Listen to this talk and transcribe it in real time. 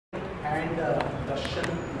and darshan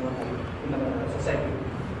in our society.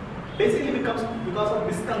 Basically becomes because of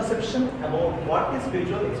misconception about what the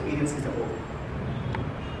spiritual experience is about.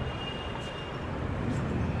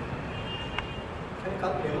 Can you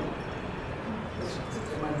cut them?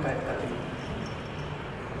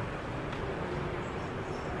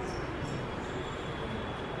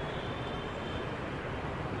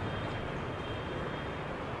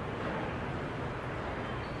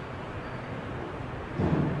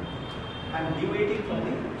 I am deviating from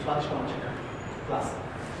the Swadhisthana Chakra class.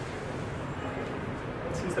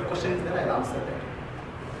 Since the question is there, I will answer that.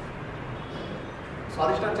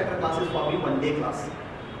 Swadhisthana Chakra class is for me 1 day class.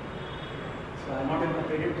 So I am not even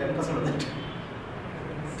paid 10% of that.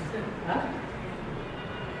 Huh?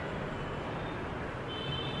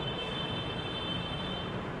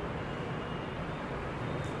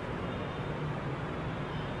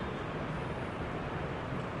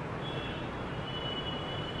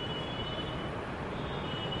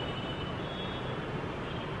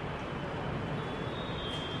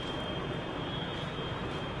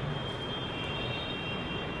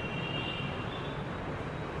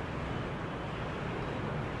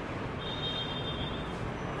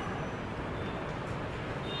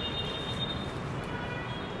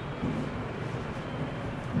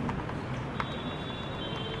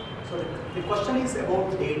 So the question is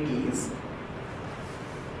about deities.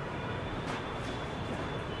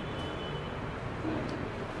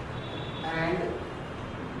 And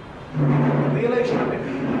realization of a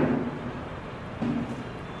deity.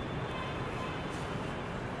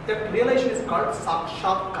 That realization is called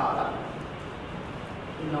sakshatkara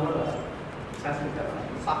in our Sanskrit term,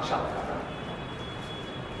 sakshatkara.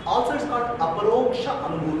 Also it's called aparoksha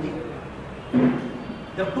anubhuti.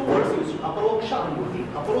 There are two words used, aparoksha anubhuti,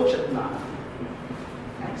 aparoksha jnana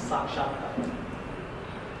and sakshatkara.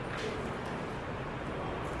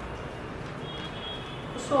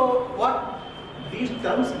 So what these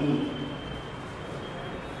terms mean?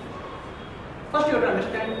 First you have to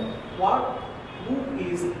understand what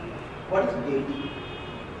is deity.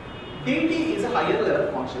 Deity is a higher level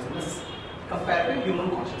of consciousness compared to human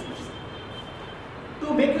consciousness.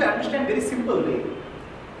 To make you understand very simple way,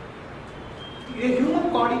 a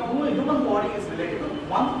human body is related to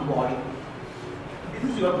one body. This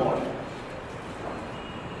is your body.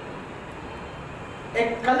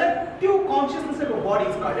 A collective consciousness of a body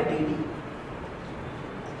is called a deity.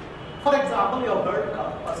 For example, you have heard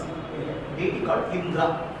a deity called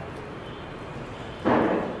Indra.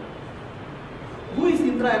 Who is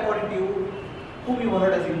Indra according to you? Whom you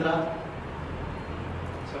heard as Indra?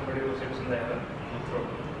 Somebody who sits in the heaven.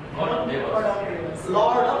 Lord of Devas.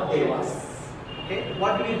 Lord of Devas. Okay.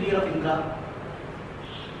 What do we hear of Indra?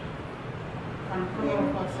 Control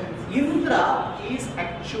of our senses. Indra is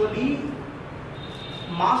actually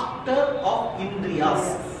master of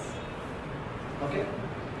Indriyas. Okay.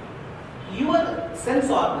 Your sense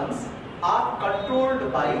organs are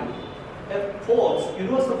controlled by a force,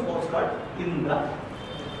 universal force called Indra.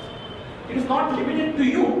 It is not limited to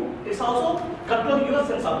you, it is also controlling your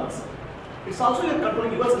sense organs. It is also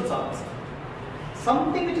controlling your sense organs.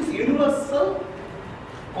 Something which is universal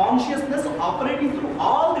consciousness operating through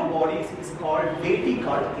all the bodies is called deity,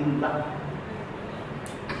 called Indra.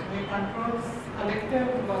 It controls collective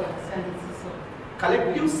senses.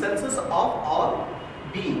 Collective senses of all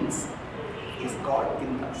beings is called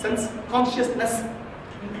Indra. Sense consciousness,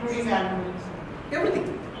 Including animals.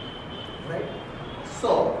 everything. Right?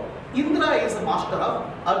 So, Indra is a master of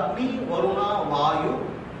Agni, Varuna, Vayu,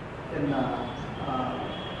 and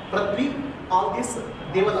Prithvi, all these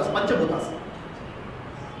Devatas, Panchabhutas.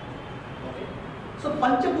 Okay. So,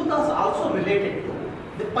 Panchabhutas are also related to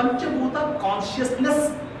the Panchabhuta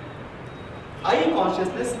consciousness, eye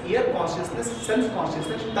consciousness, ear consciousness, sense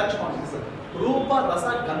consciousness, touch consciousness, Rupa,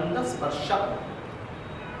 Rasa, Gandha, Sparsha.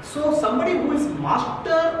 So, somebody who is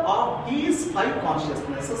master of these 5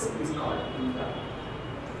 consciousnesses is called Indra.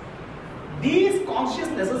 These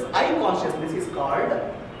consciousnesses, eye consciousness is called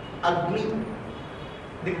Agni.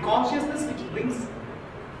 The consciousness which brings,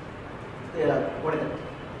 what is it?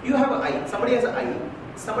 You have an eye, somebody has an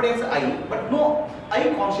eye, but no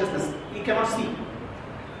eye consciousness, he cannot see.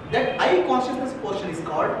 That eye consciousness portion is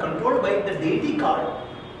called, controlled by the deity called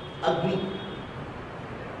Agni.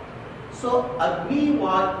 So Agni,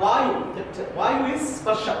 Vayu, that Vayu is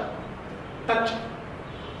Sparsha, touch.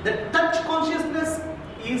 The touch consciousness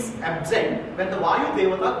is absent when the Vayu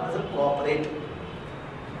Devata doesn't cooperate.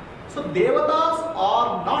 So Devatas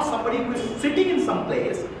are not somebody who is sitting in some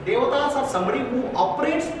place. Devatas are somebody who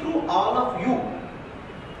operates through all of you.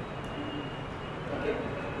 Okay.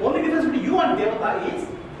 Only difference between you and Devata is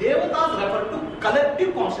Devatas refer to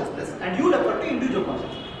collective consciousness and you refer to individual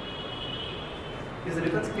consciousness. Is the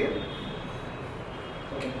difference clear?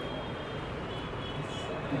 Okay.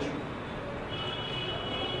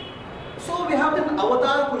 So we have the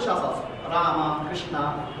avatar Purushas also. Rama, Krishna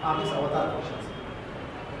are these avatar Purushas.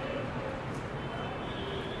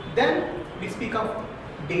 Then we speak of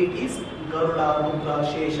deities, Garuda, Rudra,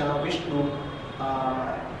 Shesha, Vishnu,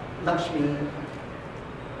 Lakshmi.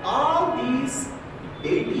 All these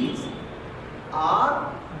deities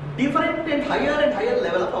are different and higher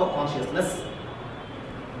level of our consciousness.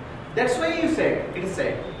 That's why it is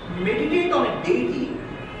said, meditate on a deity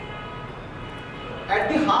at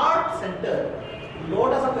the heart center,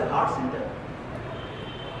 lotus of the heart center.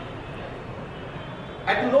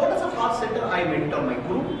 At the lotus of heart center, I meditate on my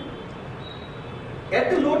Guru. At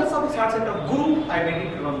the lotus of his heart center, Guru, I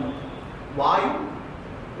meditate on Vayu.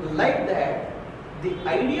 Like that, the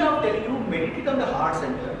idea of telling you meditate on the heart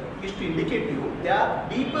center is to indicate to you there are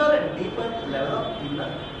deeper and deeper level of inner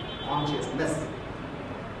consciousness.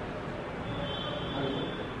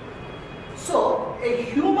 So, a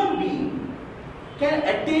human being can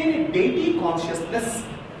attain a deity consciousness.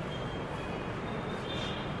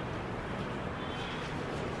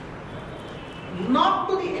 Not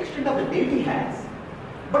to the extent of the deity has,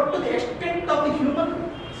 but to the extent of the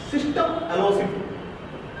human system allows him to.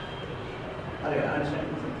 Understand?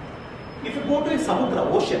 If you go to a samudra,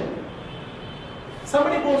 ocean,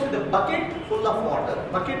 somebody goes with a bucket full of water.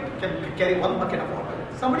 Bucket can carry one bucket of water.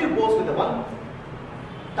 Somebody goes with one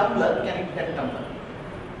tumbler, carrying that tumbler.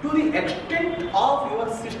 To the extent of your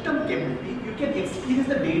system capability, you can experience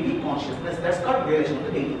the deity consciousness. That's called realization of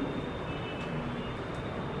the deity.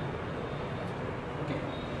 Okay.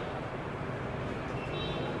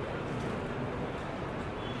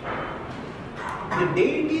 The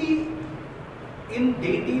deity in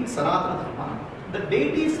Sanatana Dharma, the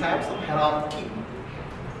deities have some hierarchy.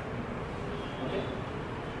 Okay.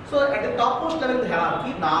 So at the topmost level of the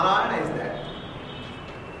hierarchy, Narayana is there.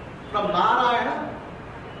 From Narayana,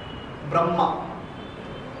 Brahma.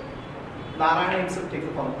 Narayana himself takes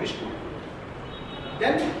the form of Vishnu.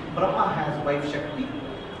 Then Brahma has wife Shakti,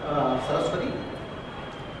 Saraswati,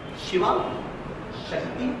 Shiva,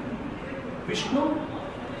 Shakti, Vishnu,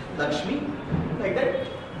 Lakshmi, like that.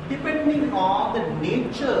 Depending on the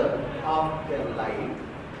nature of their life,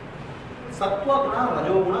 Sattva Guna,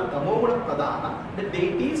 Rajoguna, Tamoguna, Pradhana, the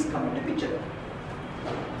deities come into picture.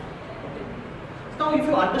 Okay. Now, if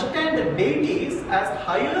you understand the deities as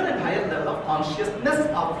higher and higher level of consciousness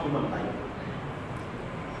of human life,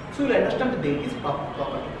 so you will understand the deities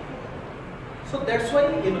properly. So that's why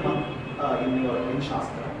in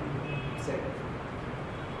Shastra, say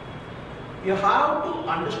you have to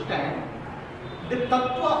understand the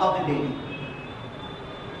tattva of the deity.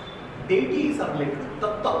 Deities are related to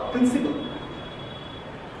tattva, principle.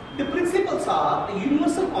 The principles are the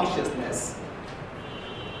universal consciousness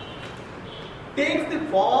takes the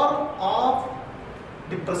form of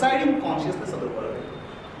the presiding consciousness of the world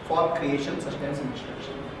for creation, sustenance and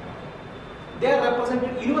destruction. They are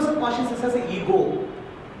represented, universal consciousness as an ego.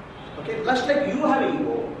 Okay, just like you have an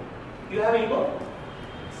ego. You have an ego.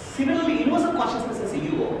 Similarly, universal consciousness has an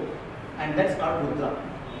ego. And that's called Rudra,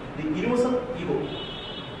 the universal ego.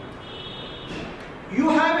 You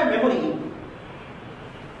have a memory.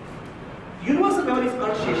 Universal memory is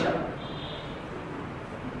called Shesha.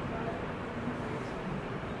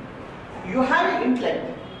 You have an intellect.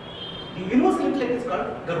 The universal intellect is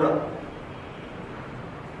called Garuda.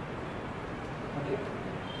 Okay.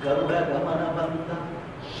 Garuda Gamana Banda,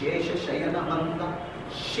 Shesha Shayana Banda.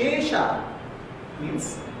 Shesha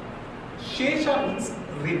means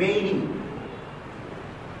remaining.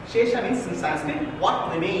 Shesha means in Sanskrit,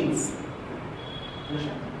 what remains.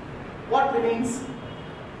 What remains?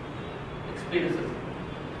 Experiences.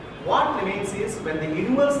 What remains is when the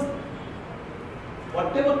universe,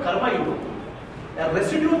 whatever karma you do, a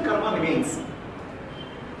residual karma remains.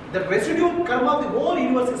 The residual karma of the whole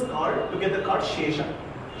universe is together called Shesha.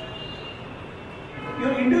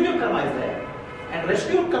 Your individual karma is there, and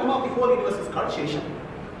residual karma of the whole universe is called Shesha.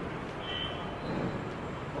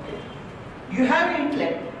 You have an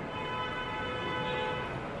intellect.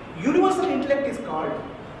 Universal intellect is called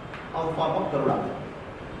of the form of Garuda.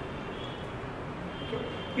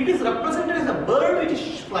 Okay. It is represented as a bird which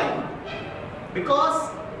is flying,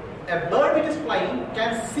 because a bird which is flying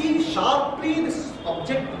can see sharply this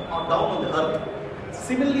object down on the earth.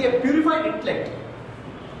 Similarly, a purified intellect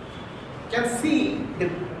can see the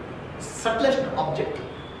subtlest object.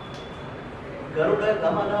 Garuda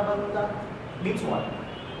Gamana Banda means what?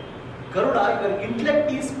 Garuda, your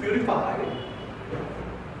intellect is purified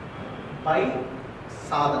by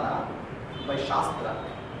sadhana, by Shastra,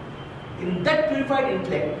 in that purified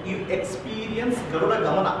intellect, you experience Garuda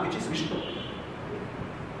Gamana, which is Vishnu.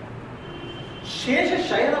 Shesha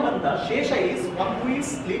Shayanamanda, Shesha is one who is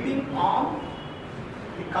sleeping on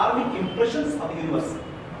the karmic impressions of the universe.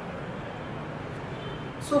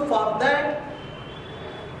 So for that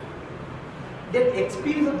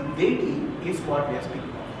experience of deity is what we are speaking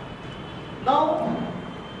of. Now,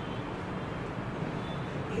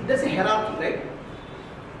 there's a hierarchy, right?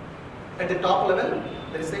 At the top level,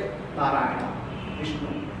 there is a Narayana,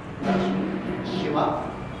 Vishnu, Lakshmi, Shiva.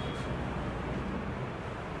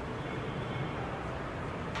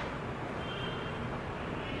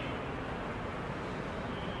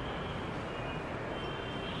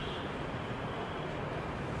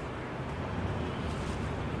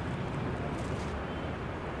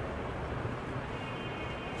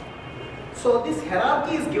 So this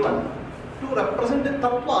hierarchy is given to represent the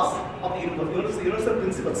tattvas of the universal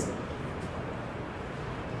principles.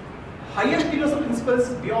 Highest universal principle is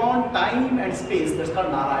beyond time and space, that's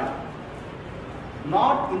called Narayana.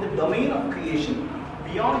 Not in the domain of creation,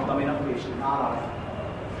 beyond domain of creation, Narayana.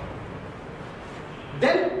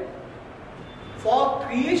 Then, for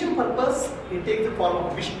creation purpose, it takes the form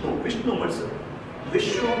of Vishnu. Vishnu means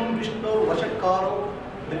Vishnu, Vishnu, Vashatkaro.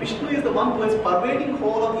 The Vishnu is the one who is pervading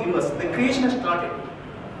whole of the universe. The creation has started.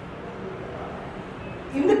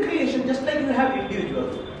 In the creation, just like you have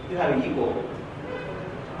individuals, you have an ego.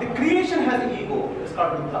 The creation has an ego. It's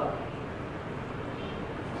called Buddha.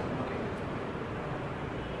 Okay.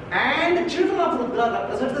 And the children of Rudra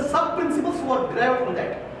represent the sub-principles who are derived from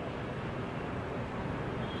that.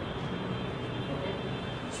 Okay.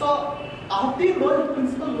 So, of the lowest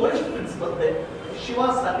principle, the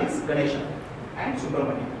Shiva's son is Ganesha and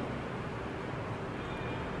Subramanya.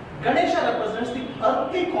 Ganesha represents the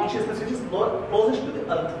earthly consciousness which is closest to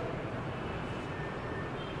the earth.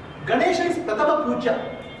 Ganesha is Pratama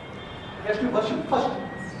Puja. He has to be worshipped first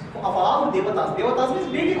of all devatas. Devatas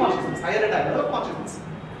means deity consciousness, higher and higher level consciousness.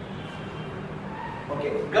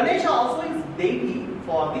 Okay. Ganesha also is deity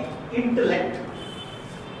for the intellect,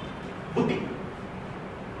 buddhi.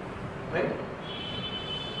 Right?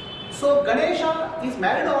 So Ganesha is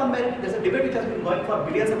married or unmarried. There's a debate which has been going for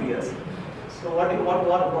billions of years. So what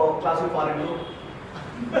class you fall into?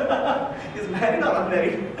 Is married or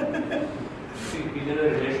unmarried? He's in a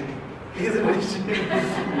relationship. He is in a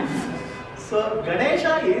relationship. So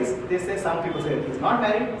Ganesha is, they say, some people say he is not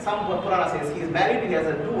married. Some Purana says he is married. He has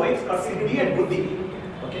two wives called Siddhi and Buddhi.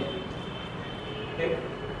 Okay.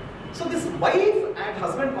 So this wife and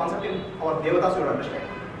husband concept in our Devatas you would understand.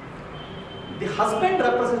 The husband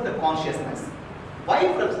represents the consciousness.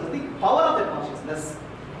 Wife represents the power of the consciousness.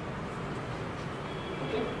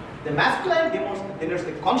 Okay. The masculine denotes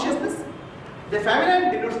the consciousness. The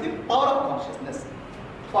feminine denotes the power of consciousness.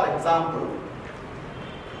 For example,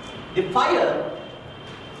 the fire,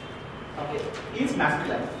 okay, is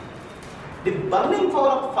masculine. The burning power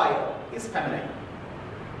of fire is feminine.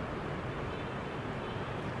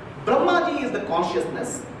 Brahmaji is the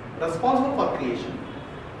consciousness responsible for creation.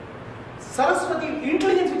 Saraswati,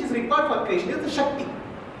 intelligence which is required for creation, is the Shakti,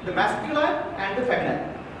 the masculine and the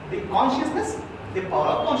feminine. The consciousness, the power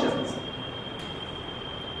of consciousness.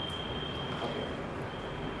 Okay.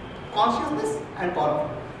 Consciousness and power.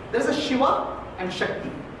 There is a Shiva and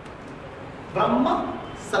Shakti. Brahma,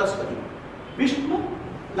 Saraswati. Vishnu,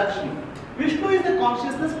 Lakshmi. Vishnu is the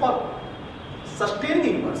consciousness for sustaining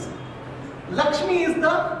the universe. Lakshmi is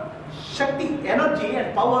the Shakti, energy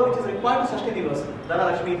and power which is required to sustain the universe. Dana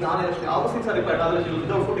Lakshmi, Dhana Lakshmi, all those things are required. Otherwise,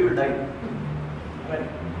 without food you will die. Right?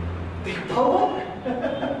 The power,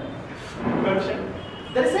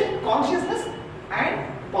 there is a consciousness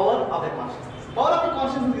and power of the consciousness. Power of the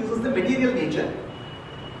consciousness uses the material nature.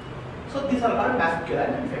 So these are called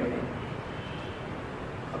masculine and feminine.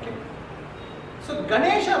 Okay. So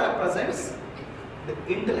Ganesha represents the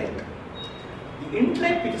intellect. The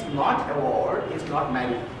intellect which is not evolved is not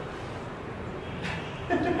married.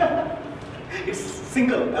 It's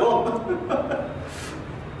single, alone.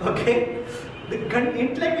 Okay. The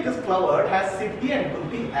intellect which is flowered has Siddhi and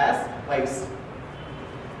Buddhi as wives.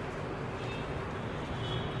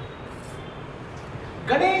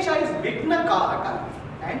 Ganesha is Vigna Karaka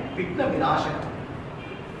and Vigna Vinashaka.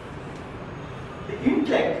 The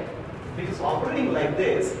intellect which is operating like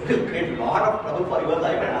this will create a lot of trouble for your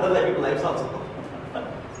life and other people's lives also.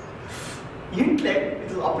 Intellect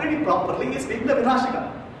which is operating properly is Vigna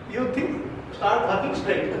Vinashaka. You think, start working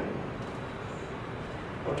straight.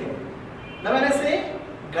 Okay. Now when I say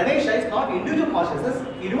Ganesha is not individual consciousness,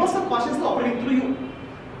 universal consciousness is operating through you.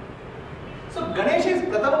 So Ganesha is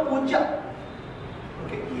Pratama Puja.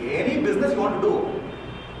 Okay. Any business you want to do,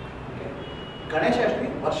 Ganesha has to be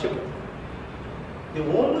worshipped. The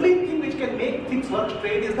only thing which can make things work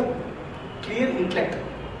straight is the clear intellect.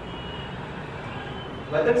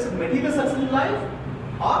 Whether it's material success in life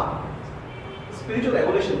or spiritual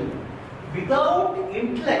evolution. Without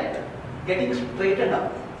intellect getting straightened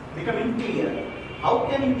up, becoming clear, how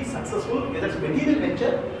can you be successful whether it's material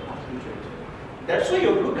venture or spiritual venture? That's why you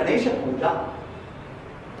have to do Ganesha Puja.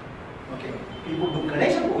 Okay. People do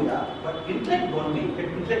Ganesha Puja, but intellect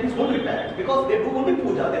is only repaired because they do only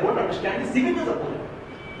puja, they don't understand the significance of puja.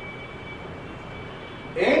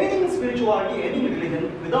 Anything in spirituality, any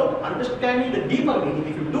religion, without understanding the deeper meaning,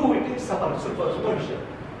 if you do it, it's superficial.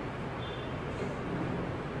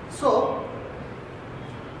 So,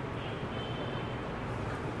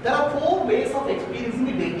 there are 4 ways of experiencing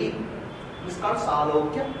the deity. This is called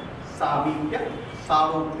Salokya, Samipya,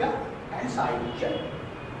 Sarupya, and Sayukya.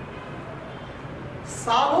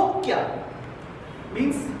 Salokya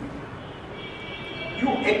means you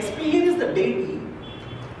experience the deity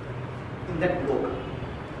in that loka.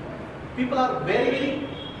 People are very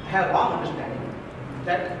have wrong understanding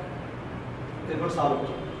that they got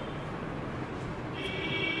Salokya.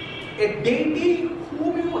 A deity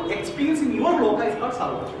whom you experience in your loka is called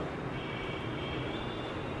Salokya.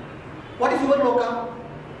 What is your loka?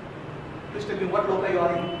 Please tell me what loka you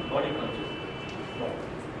are in. Body conscious.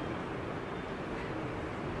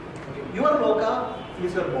 Your loka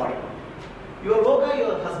is your body. Your loka,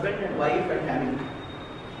 your husband and wife and family.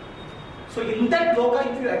 So in that loka,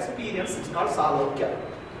 if you experience, it's called Salokya.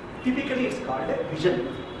 Typically, it's called a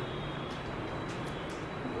vision.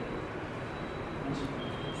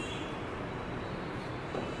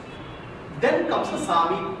 Then comes the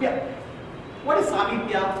Samipya. What is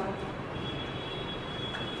Samipya?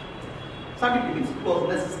 Samipya means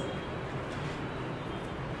closeness.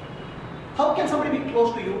 How can somebody be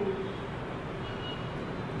close to you?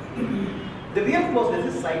 The real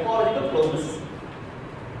closeness is psychological closeness.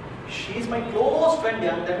 She is my close friend,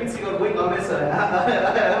 yeah. That means you are going always. What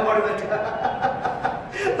is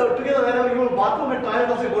that? So together, whenever you go bathroom and toilet,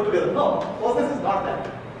 also you go together. No, closeness is not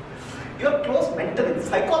that. You are close mentally.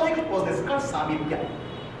 Psychological closeness is called Samipya.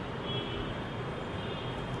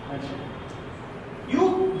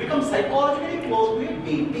 You become psychologically close to a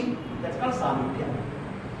deity. That's called Samipya.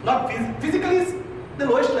 Not physically is the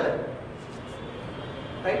lowest level.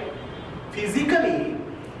 Right? Physically,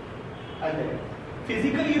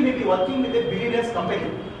 physically you may be working with a billionaire's company,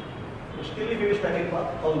 but still you may be spending for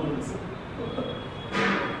 1,000 rupees.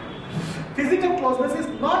 Physical closeness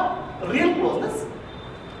is not real closeness.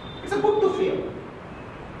 It's a good to feel.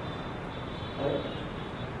 Right?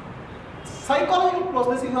 Psychological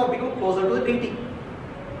closeness is you have become closer to the deity.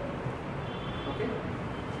 Okay?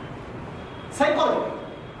 Psychological.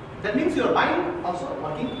 That means your mind also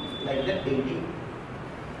working like that deity.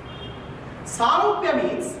 Sarupya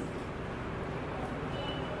means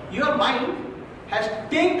your mind has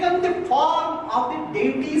taken the form of the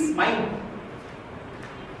deity's mind.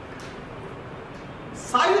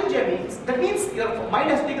 Sayujya means, that means your mind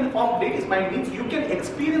has taken the form of deity's mind means you can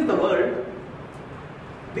experience the world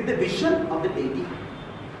with the vision of the deity.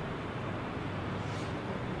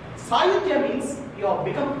 Sayujya means you have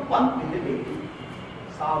become one with the deity.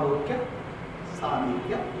 Salokya,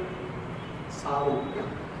 Samipya, Sarupya,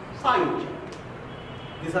 Sayujya.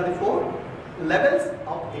 These are the 4 levels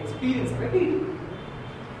of experience of a deity.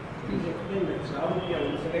 Please explain that. Samupya,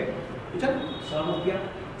 once again. Which one? Samupya.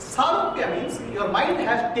 Sarupya means your mind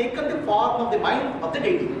has taken the form of the mind of the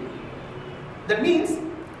deity. That means,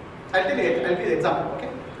 I'll give you an example,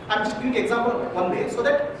 okay? I'm just giving an example one way so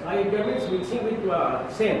that. Sayujya means mixing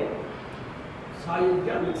with same.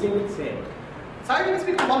 Sayujya mixing with same. Sayujya means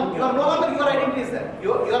become one. You are no longer your identity is there.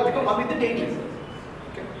 You are become one with the deity.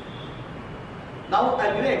 Okay. Now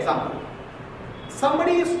I'll give you an example.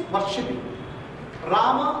 Somebody is worshipping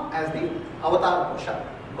Rama as the avatar Purusha,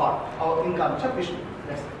 God, our incarnation Vishnu.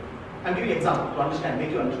 That's it. I'm giving you an example to understand,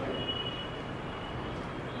 make you understand.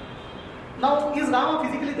 Now, is Rama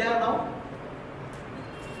physically there now?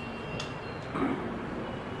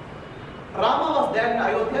 Rama was there in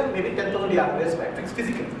Ayodhya maybe 10,000 years back,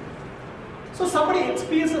 physically. So somebody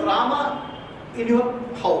experienced Rama in your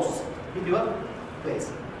house, in your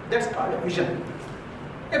place. That's called a vision.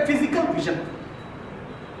 A physical vision.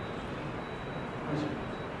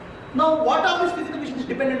 Now, what are these physical visions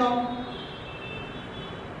dependent on?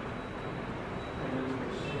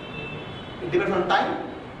 It depends on time,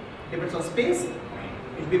 depends on space, it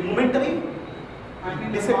will be momentary,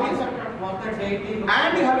 And disappears. the concept of what the deity looks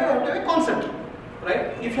And you like. have a concept,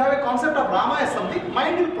 right? If you have a concept of Rama as something,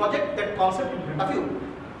 mind will project that concept in front of you,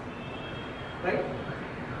 right?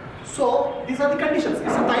 So these are the conditions.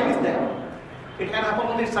 It's a time is there. It can happen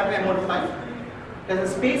only certain amount of time. There's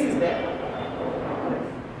a space is there.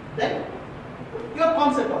 Then your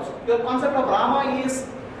concept also. Your concept of Rama is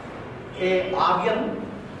a Aryan.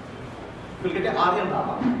 You will get an Aryan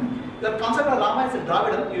Rama. Your concept of Rama is a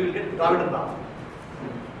Dravidan. You will get Dravidan Rama.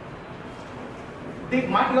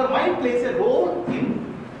 Your mind plays a role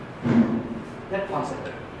in that concept.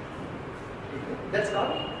 That's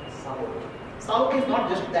called Salokya. Salokya is not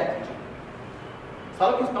just that.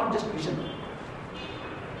 Salokya is not just vision.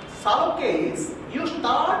 Salokya is you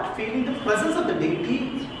start feeling the presence of the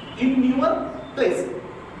deity in your place.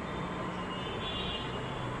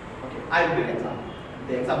 Okay, I will give an example.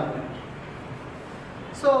 The example.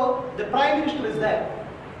 So the Prime Minister is there.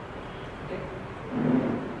 Okay.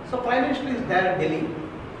 So Prime Minister is there in Delhi.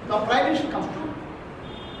 Now Prime Minister comes to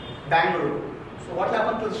Bangalore. So what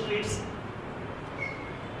happens to the streets?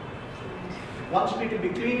 One street will be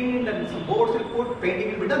cleaned and some boards will put,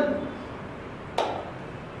 painting will be done.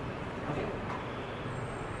 Okay.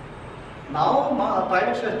 Now Prime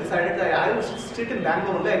Minister has decided that I will sit in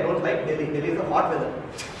Bangalore only, I don't like Delhi. Delhi is a hot weather.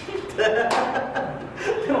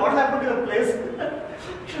 Then what happened to your place?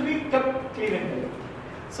 It should be kept clean and clean.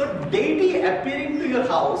 So deity appearing to your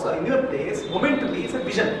house or in your place momentarily is a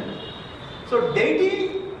vision. So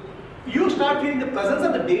deity, you start feeling the presence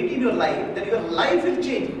of the deity in your life, then your life will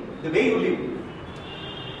change the way you live.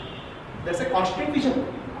 That's a constant vision.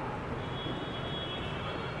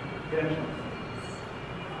 I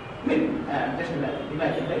mean, just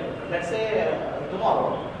imagine, right? Let's say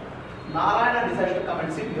tomorrow, Narayana decides to come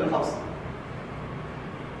and sit in your house.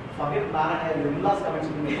 Forget Narayana, your in-laws come and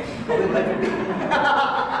sit in your house. How will life be?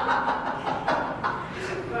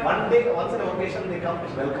 One day, once in a vacation, they come,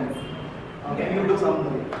 it's welcome. Okay, you do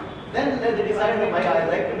something. Then they decide, I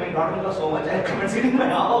like my daughter-in-law so much, I come and sit in my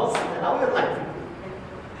house. And how your life?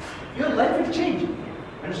 Your life will change.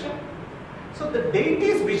 Understand? So the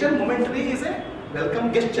deity's vision momentary is a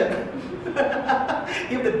welcome gesture.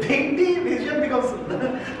 If the deity vision becomes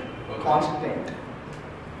constant,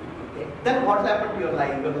 okay, then what will happen to your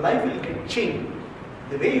life? Your life will get changed.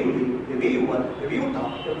 The way you live, the way you work, the way you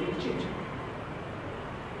talk, everything will change.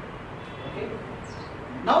 Okay?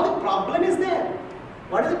 Now the problem is there.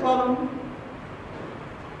 What is the problem?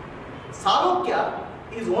 Salokya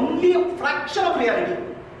is only a fraction of reality.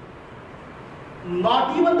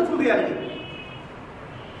 Not even the full reality.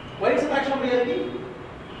 Why is it a fraction of reality?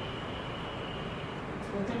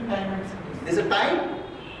 Within time and space. There is a time,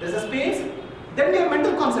 there is a space, then your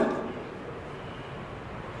mental concept.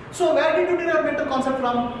 So where did you get your mental concept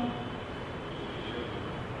from?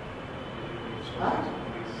 Huh?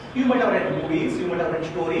 You might have read movies, you might have read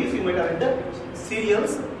stories, you might have read the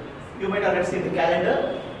serials, you might have read seen the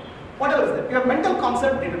calendar, whatever is that. Your mental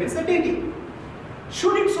concept determines the deity.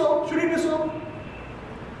 Should it so? Should it be so?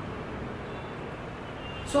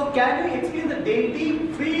 So can you experience the deity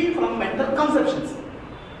free from mental conceptions?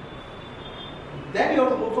 Then you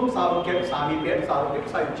have to move from Salokya to Samipya to Salokya to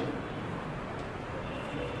Sayuja.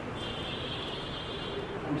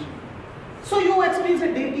 So you experience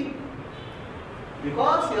a deity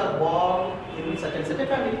because you are born in such and such a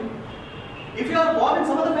family. If you are born in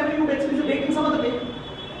some other family, you would experience a deity in some other way.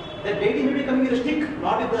 That deity may be coming with a stick,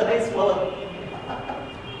 not with the nice flower.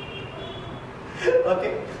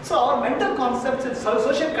 Okay, so our mental concepts and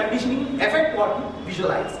social conditioning affect what we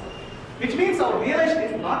visualize, which means our realization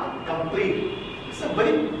is not complete. It's a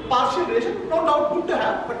very partial realization, no doubt good to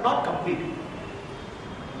have, but not complete.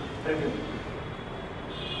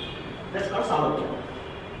 That's called Salokya.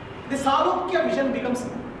 The Salokya vision becomes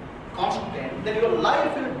constant, then your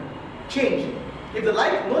life will change. If the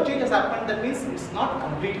life, no change has happened, that means it's not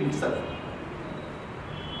complete in itself.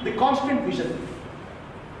 The constant vision.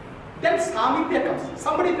 Then Samipya comes.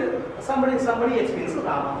 Somebody experiences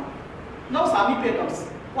Rama. Now Samipya comes.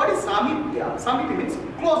 What is Samipya? Samipya means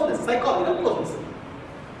closeness, psychological closeness.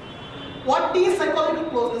 What is psychological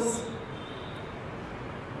closeness?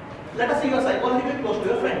 Let us say you are psychologically close to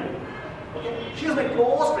your friend. Okay? She is my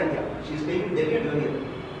close friend here. She is staying in Delhi and doing here.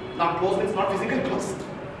 Not close means not physically close.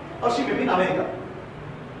 Or she may be in America.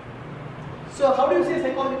 So how do you say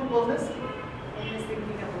psychological closeness?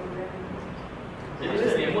 It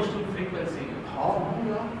is the emotional frequency. How?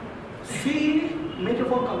 Yeah. See, make your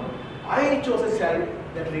phone come. I chose a saree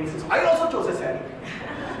that rings this. I also chose a saree.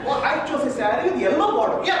 Or I chose a saree with yellow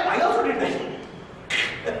border. Yeah, I also did that.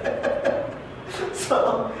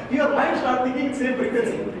 So your mind starts thinking same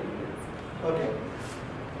frequency. Okay.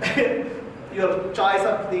 Your choice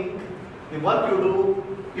of thing, the work you do,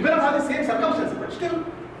 you may not have the same circumstances, but still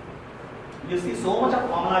you see so much of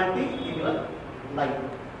commonality in your life.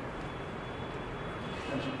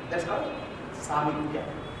 That's called Samipya.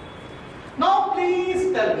 Now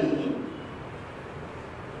please tell me,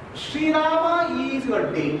 Sri Rama is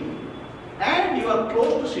your deity and you are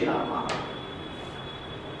close to Sri Rama.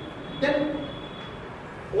 Then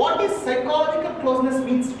what is psychological closeness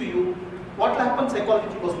means to you? What will happen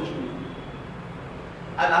psychological closeness to you?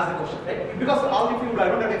 I'll ask the question, right? Because all of you, I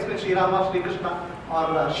don't have to explain Sri Rama, Sri Krishna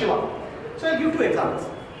or Shiva. So I'll give two examples.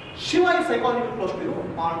 Shiva is psychologically close to you,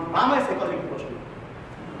 and Rama is psychologically close to you.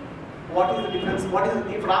 What is the difference? What is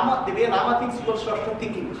if Rama, the way Rama thinks, you will start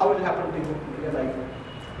thinking, how will it happen to you in your life?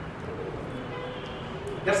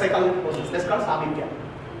 That's psychological closeness. That's called Samipya.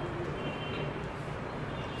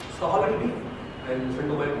 So how will it be? I listen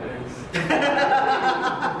to my parents.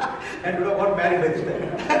 And do not want married by this time.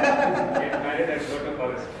 Get married and go to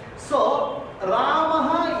forest. So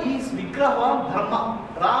Rama is Vigraha Dharma.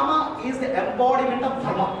 Rama is the embodiment of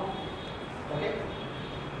Dharma. Okay.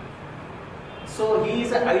 So he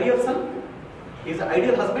is an ideal son, he is an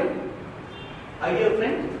ideal husband, ideal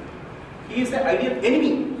friend, he is an ideal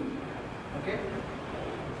enemy. Okay.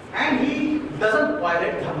 And he doesn't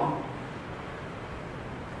violate Dharma.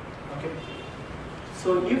 Okay.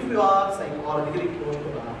 So if you are psychologically close to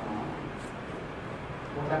Rama,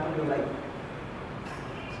 what happened to your life?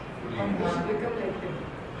 Not become like him.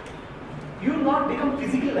 You will not become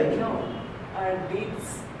physically like him. No. Our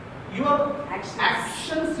deeds. Your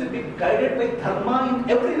actions will be guided by Dharma in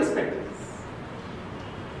every respect.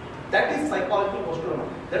 That is psychological posture.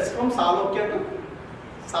 That's from Salokya to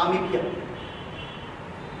Samipya.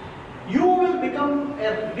 You will become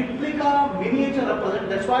a replica, miniature representative.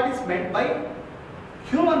 That's what is meant by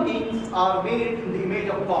human beings are made in the image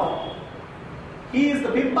of God. He is the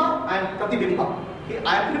Bimba, I am Pratibimba.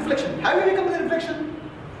 I am the reflection. Have you become the reflection?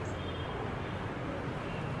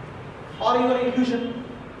 Or your illusion?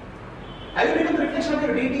 Have you become the reflection of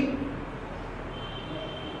your deity?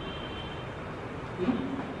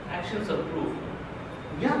 Actions are proof.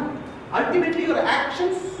 Yeah. Ultimately, your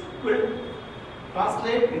actions will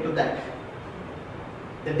translate into that.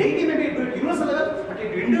 The deity may be at universal level, but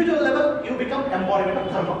at individual level, you become embodiment of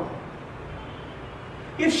Dharma.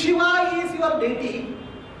 If Shiva is your deity,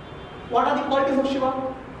 what are the qualities of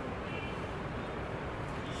Shiva?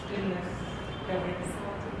 Stillness. Presence.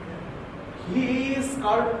 He is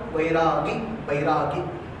called Vairagi. Vairagi.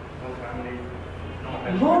 No family.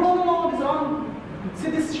 No, it is wrong. See,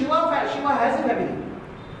 this Shiva has a family.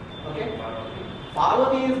 Okay?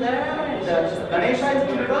 Parvati is there, and Ganesha is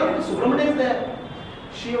difficult, Subramanya is there.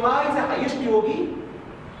 Shiva is the highest yogi,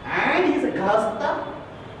 and he is a grahastha,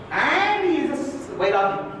 and he is a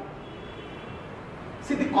Vairagi.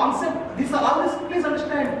 See, the concept, all this, please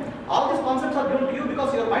understand, all these concepts are given to you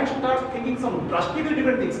because your mind starts thinking some drastically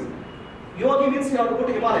different things. Yogi means you have to go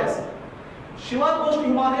to Himalayas. Shiva goes to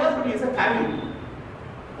Himalayas, but he is a family.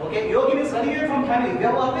 Okay, yogi means running away from family. We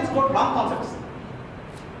have always got wrong concepts.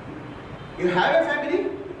 You have a family,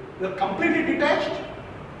 you are completely detached,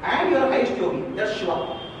 and you are highest yogi. That's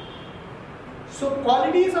Shiva. So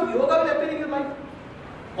qualities of yoga will appear in your life.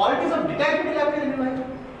 Qualities of detachment will appear in your life.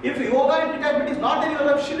 If yoga and detachment is not in your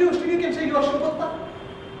life, still you can say you are Shivaputta.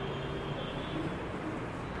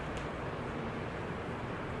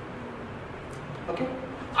 Okay?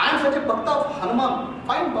 I am such a bhakta of Hanuman.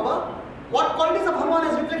 Fine, Baba. What qualities of Hanuman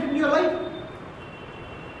has reflected in your life?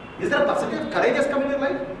 Is there a percentage of courage has come in your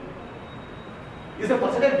life? Is there a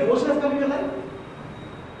percentage of devotion has come in your life?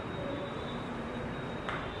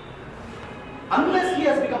 Unless he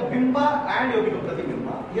has become Bimba and you become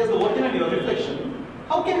Pratibimba, he has the origin and your reflection,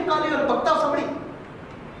 how can you call you a bhakta of somebody?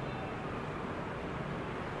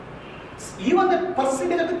 Even the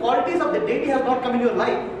percentage of the qualities of the deity has not come in your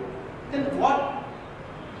life, then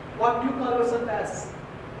what do you call yourself as?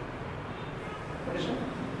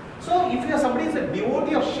 So if you are somebody is a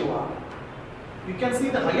devotee of Shiva, you can see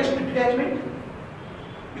the highest detachment,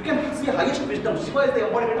 you can see highest wisdom. Shiva is the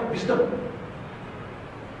embodiment of wisdom.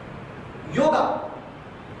 Yoga,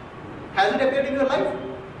 has it appeared in your life?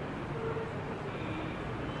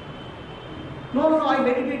 No, I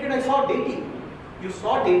meditated, I saw deity. You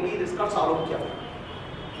saw deity, this is called Salokya.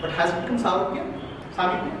 But has it become Salokya?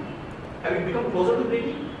 Samipya? Have you become closer to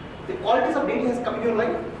deity? The qualities of deity has come in your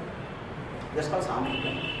life? That's called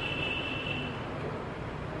Samipya.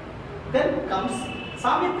 Then comes,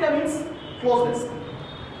 Samipya means closeness.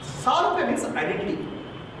 Salokya means identity.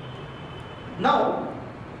 Now,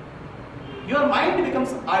 your mind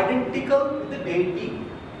becomes identical with the deity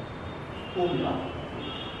whom you are.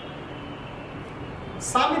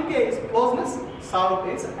 Samipya is closeness,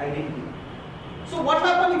 Salokya is identity. So what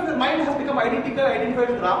happens if your mind has become identified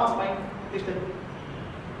with Rama's mind? Please tell me.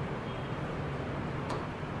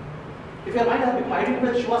 If your mind has become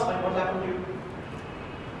identified with Shiva's mind, what will happen to you?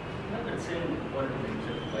 Not the same quality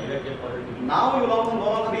nature. Vairagya quality. Now you will no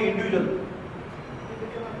longer be individual. You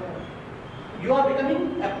become a God. You are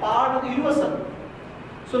becoming a part of the universal.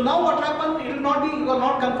 So now what happens? It will not be, you are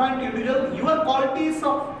not confined to individual. Your qualities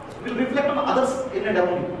will reflect on others in and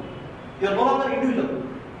around you. You are no longer individual.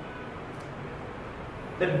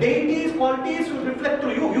 The deity's qualities will reflect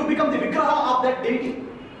through you. You become the vigraha of that deity.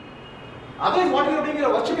 Otherwise, what you are doing, you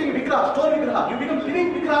are worshipping vigraha, stone vigraha. You become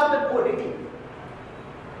living vigraha of that deity.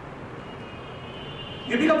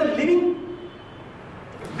 You become the living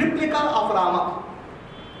replica of Rama.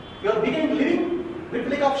 You are becoming living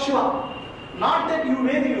replica of Shiva. Not that you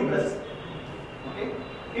wear the uterus. Okay?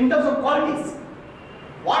 In terms of qualities,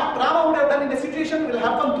 what Rama would have done in the situation will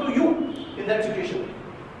happen through you in that situation.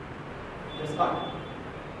 That's fine.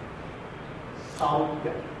 Sound.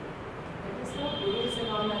 That is not gurus and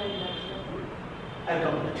all like that. I'll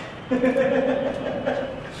come to that.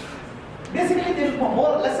 Basically, there is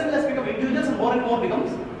more, less and less become individuals and more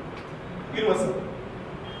becomes universal.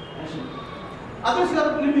 Otherwise, you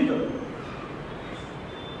are individual.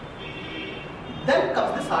 Then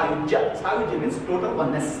comes the Sayujya. Sayujya means total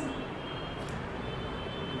oneness.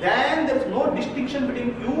 Then there is no distinction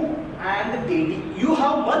between you and the deity. You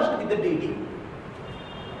have merged with the deity.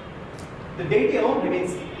 The deity alone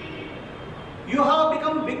remains. You have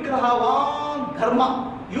become Vigrahavan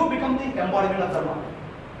Dharma. You become the embodiment of Dharma.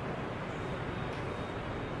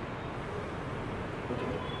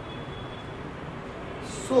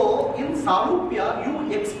 So in Sarupya,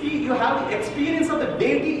 you have the experience of the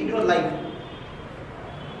deity in your life.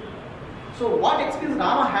 So what experience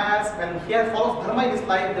Rama has when he follows Dharma in his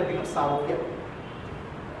life, that becomes Sarupya.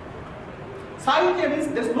 Sayujya means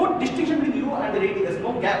there is no distinction between you and the deity, there is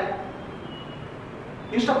no gap.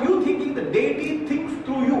 Instead of you thinking, the deity thinks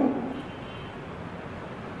through you.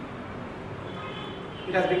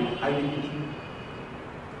 It has become identity.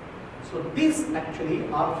 So these actually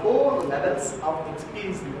are 4 levels of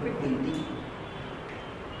experience with a deity.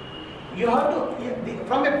 You have to,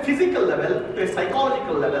 from a physical level to a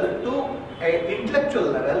psychological level to an intellectual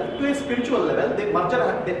level to a spiritual level,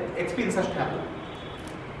 the experience has to happen.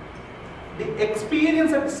 The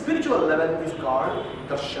experience at the spiritual level is called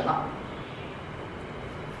darshana.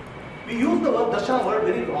 We use the word darshana word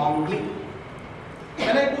very wrongly.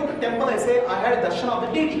 When I go to temple, I say I had a darshana of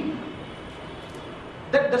the deity.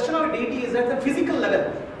 That darshana of the deity is at the physical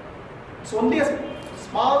level. It's only a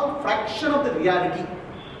small fraction of the reality.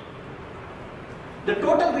 The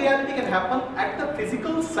total reality can happen at the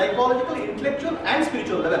physical, psychological, intellectual and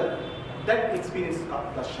spiritual level. That experience is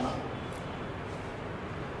called darshana.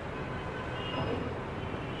 Okay.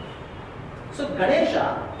 So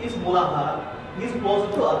Ganesha is Muladhara. He is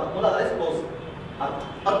close to earth. Muladhara is close to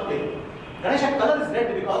earth plane. Ganesha color is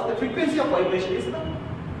red because the frequency of vibration is the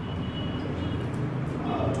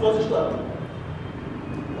closest to earth.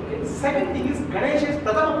 Okay. Second thing is Ganesha is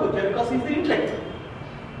Pradama Puja because he is the intellect.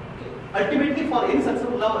 Ultimately, for any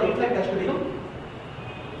successful love, intellect has to become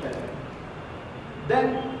better.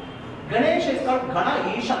 Then, Ganesha is called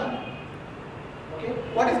Gana Isha. Okay,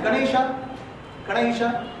 what is Ganesha?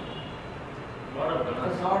 Ganesha? Lot of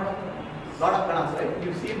Ganas. Lot of Ganas, right?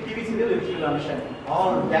 You see TV serial, you will understand.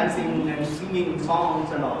 All dancing and singing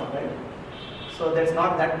songs and all, right? So that's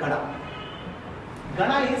not that Gana.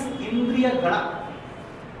 Gana is Indriya Gana,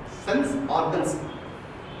 sense organs.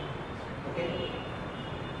 Okay.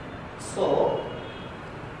 So,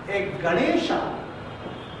 a Ganesha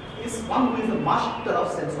is one who is the master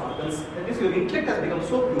of sense organs. That means your intellect has become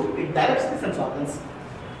so pure, it directs the sense organs.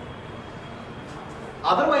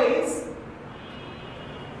 Otherwise,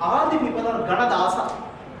 all the people are Ganadasa,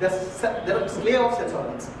 they are slave of sense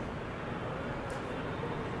organs.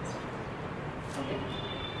 Okay.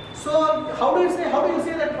 So, how do you say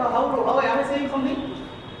that, how am I saying something?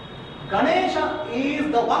 Ganesha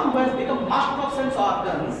is the one who has become master of sense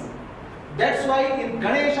organs. That's why in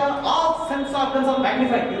Ganesha, all sense organs are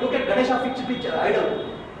magnified. You look at Ganesha picture,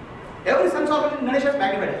 idol. Every sense organ in Ganesha is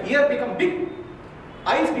magnified. Ear become big,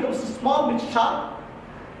 eyes become small, means sharp.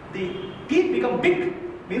 The teeth become big,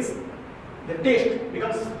 means the taste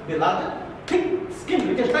becomes larger. Thick skin,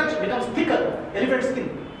 which is stretched, becomes thicker, elephant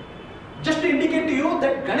skin. Just to indicate to you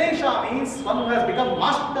that Ganesha means one who has become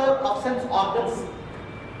master of sense organs.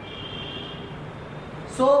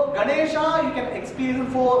 So Ganesha you can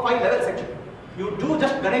experience 4 or 5 levels actually. You do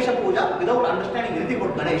just Ganesha puja without understanding anything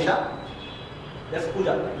about Ganesha. That's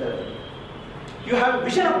puja. You have a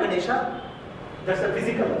vision of Ganesha, that's the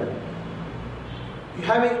physical level. You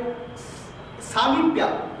have a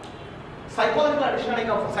samipya, psychological understanding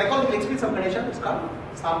of psychological experience of Ganesha, it's called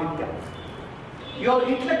samipya. Your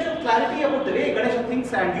intellectual clarity about the way Ganesha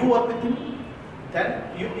thinks and you work with him,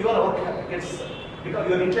 then your work gets, because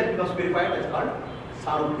your intellect becomes purified, that's called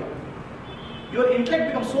sarupya. Your intellect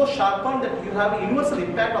becomes so sharpened that you have a universal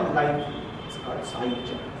impact on life, it's called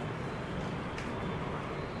sahitya.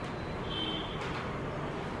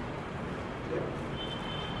 Clear?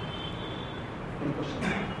 Any questions?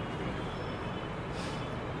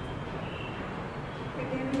 You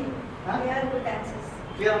gave me Huh? clear good answers.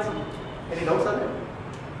 Clear answer? Any doubts are there?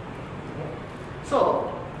 So,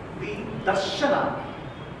 the darshana,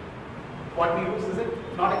 what we use is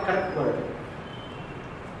not a correct word.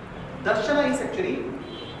 Darshana is actually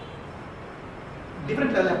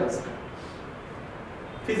different levels.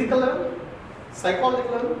 Physical level,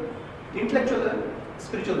 psychological level, intellectual level,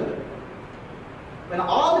 spiritual level. When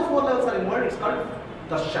all the four levels are involved, it's called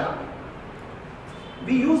darshana.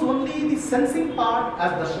 We use only the sensing part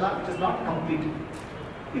as darshana, which is not complete.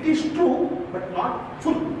 It is true, but not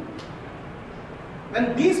full.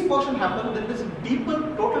 When these portions happen, then there is a deeper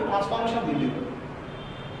total transformation of the individual.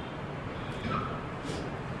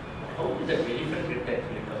 How is that very different it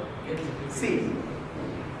actually come? See,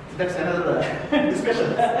 that's another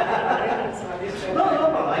discussion. No,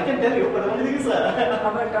 I can tell you, but the only thing is,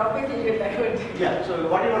 Our topic you diverted. yeah. So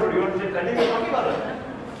what you want to do? You want to continue talking or?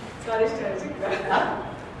 Sorry, strategic. Huh?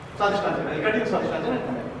 Swadhisthana. I'll continue Swadhisthana and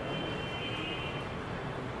come back.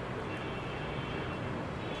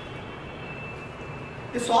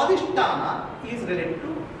 The Swadhisthana is related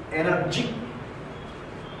to energy.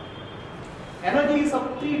 Energy is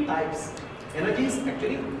of three types. Energy is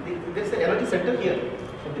actually, there's an energy center here,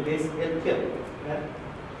 at the base here, where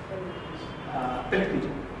pelvic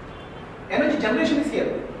region. Energy generation is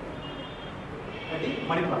here, at the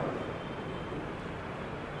manipula.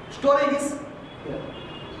 Storage is here.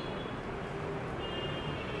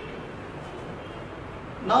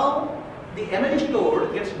 Now, the energy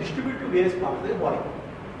stored gets distributed to various parts of the body.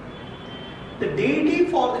 The deity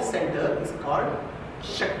for the center is called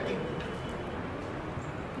Shakti.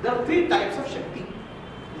 There are three types of Shakti: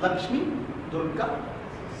 Lakshmi, Durga,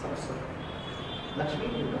 Saraswati. Lakshmi,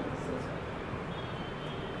 Durga, Saraswati.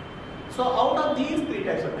 So out of these three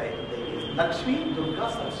types of deities, Lakshmi,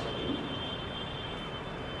 Durga, Saraswati,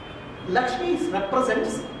 Lakshmi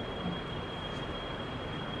represents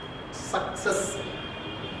success,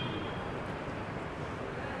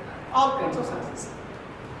 all kinds of success.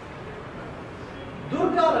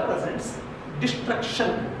 Durga represents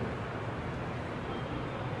destruction.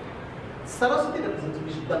 Saraswati represents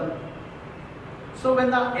wisdom. So when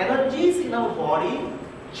the energies in our body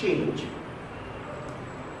change,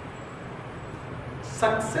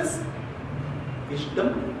 success,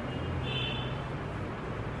 wisdom,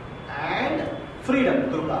 and freedom,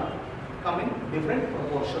 Durga, come in different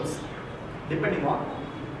proportions depending on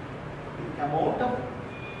the amount of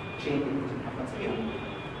change which happens in you.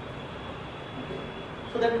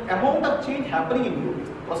 So that amount of change happening in you, this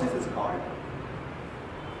process is called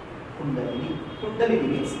Kundalini. Kundalini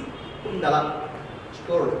means Kundala,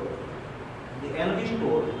 stored. The energy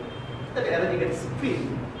stored, that energy gets freed.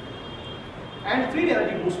 And freed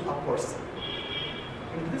energy moves upwards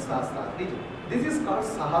into the Sahasrara region. This is called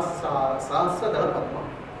Sahasradhara Padma.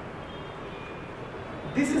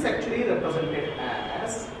 This is actually represented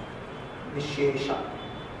as the Shesha.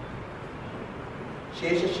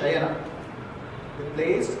 Shesha Shayana, the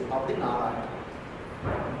place of the Narayana,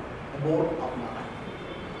 abode of Narayana.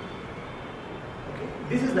 Okay,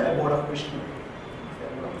 this is the abode of Vishnu. The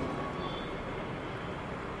abode of Narayana.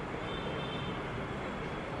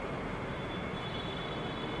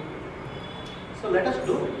 So let us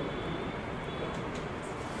do.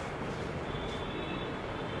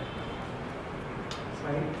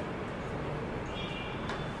 Slide.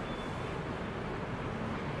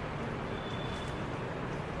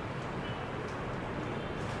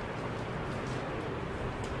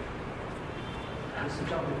 And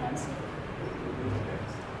switch off the fans.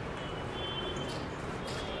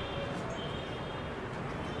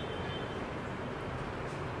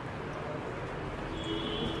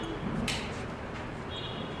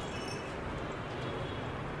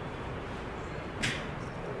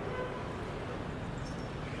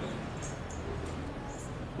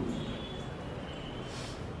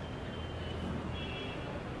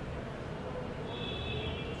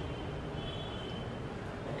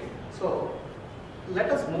 So, let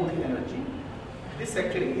us move the energy. This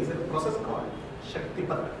actually is a process called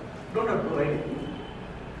Shaktipat. Don't have to write it.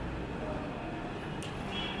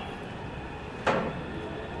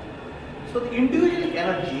 So, the individual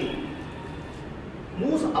energy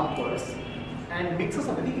moves upwards and mixes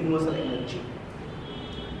up with the universal energy.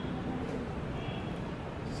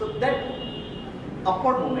 So, that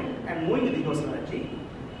upward movement and moving with the universal energy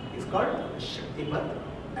is called Shaktipat,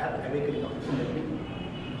 and awakening of Kundalini.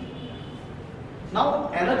 Now,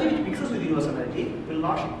 energy which mixes with universal energy will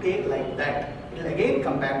not stay like that. It will again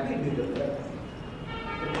come back to the individual level.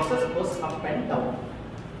 The process goes up and down.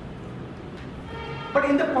 But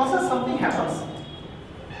in the process, something happens.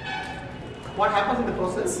 What happens in the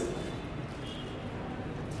process?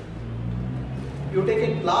 You take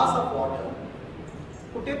a glass of water,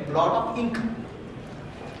 put a blot of ink.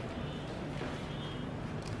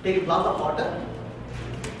 Take a glass of water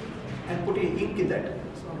and put ink in that.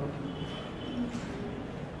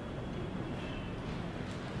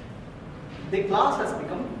 The glass has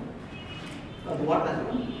become, the water has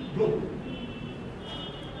become blue.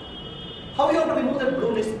 How you want to remove the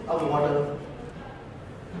blueness of the water?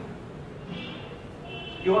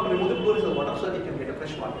 You want to remove the blueness of the water so that you can get a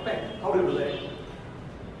fresh water back. How do you do that?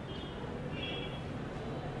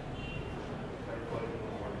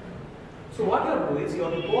 So what you have to do is you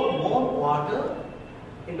have to pour more water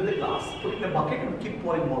into the glass, put it in a bucket and keep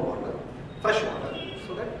pouring more water, fresh water,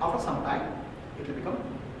 so that after some time it will become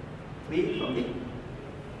free from the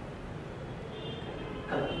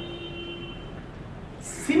color.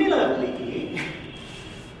 Similarly,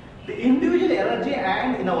 the individual energy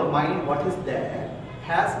and in our mind what is there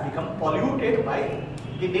has become polluted by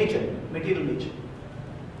the nature, material nature.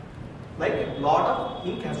 Like a lot of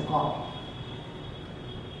ink has gone.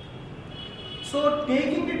 So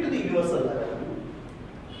taking it to the universal level,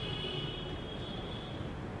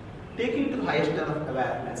 taking it to the highest level of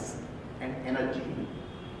awareness and energy,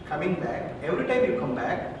 coming back, every time you come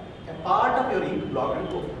back, a part of your ink block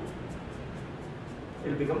will go.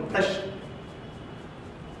 It will become fresh.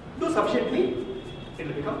 Do sufficiently, it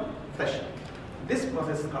will become fresh. This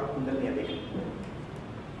process is called Kundalini awakening.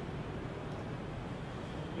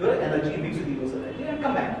 Your energy mixes with universal energy and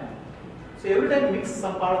come back. So every time you mix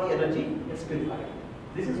some part of the energy, it's purified.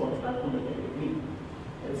 This is what is called Kundalini awakening.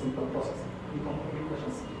 Very simple process. Any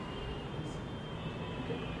questions?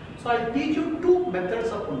 Okay. So I'll teach you two methods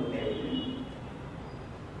of Kundalini awakening.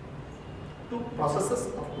 Two processes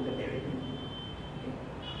of Kundalini awakening.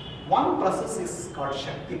 One process is called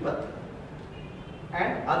Shaktipat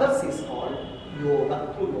and others is called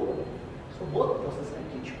Yoga, through Yoga. So both processes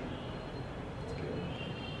I teach you.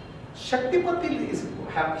 Shaktipati is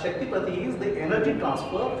the energy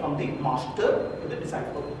transfer from the master to the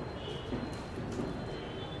disciple.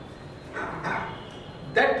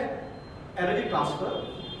 That energy transfer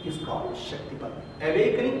is called Shaktipat.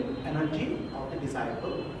 Awakening energy of the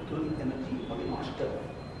disciple to the energy of the master.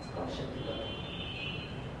 It's called Shaktipat.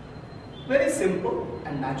 Very simple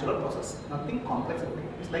and natural process, nothing complex about it.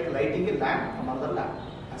 It's like lighting a lamp from another lamp,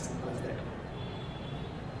 as simple as that.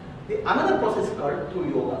 The another process is called through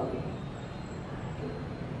yoga.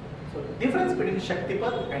 So the difference between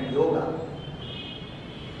Shaktipat and yoga,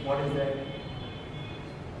 what is that?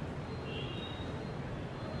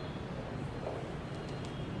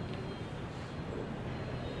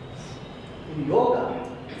 In yoga,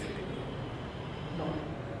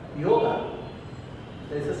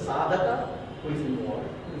 there is a sadhaka who is involved,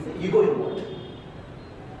 there is an ego involved.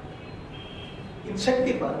 In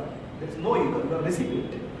Shaktipat, there is no ego, you are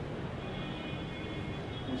recipient.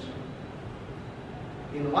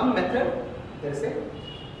 In one method, there is a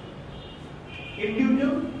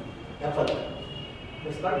individual effort. That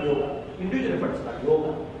is called yoga. Individual effort is called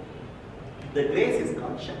yoga. The grace is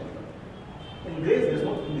called Shaktipat. In grace, there is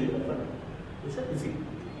no individual effort. It's a recipient.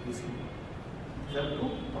 These are two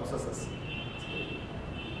processes.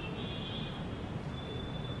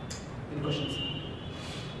 Any questions?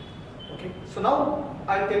 Okay. So now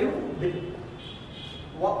I'll tell you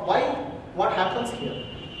what happens here.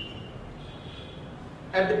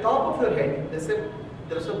 At the top of your head,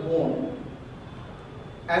 there is a bone.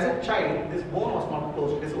 As a child, this bone was not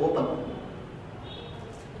closed; it is open,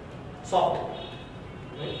 soft.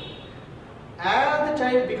 Right? As the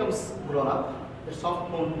child becomes grown up, the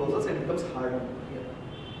soft bone closes and it becomes hardened here.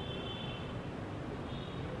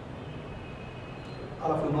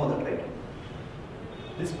 All of you know that, right?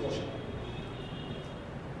 This portion.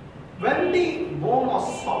 When the bone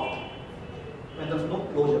was soft, when there was no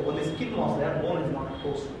closure, when the skin was there, bone is not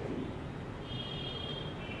closed.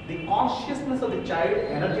 The consciousness of the child,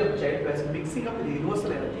 energy of the child was mixing up with the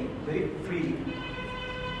universal energy very freely,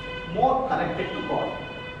 more connected to God.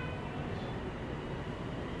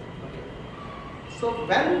 Okay. So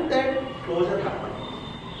when that closure happened,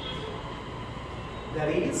 there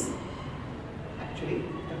is actually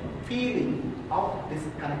a feeling of this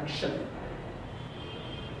connection,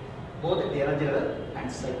 both at the energy level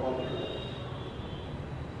and psychological level.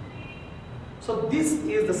 So this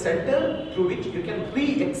is the center through which you can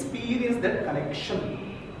re-experience that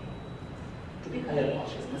connection the higher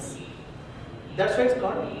consciousness. That's why it's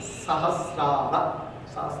called Sahasrara.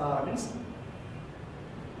 Sahasrara means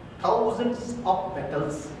thousands of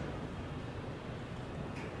petals.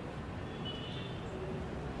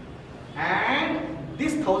 And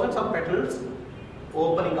these thousands of petals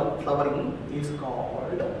opening up, flowering, is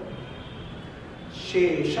called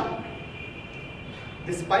Shesha.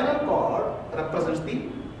 The spinal cord represents the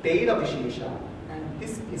tail of the Shesha, and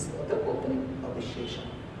this is the opening of the Shesha.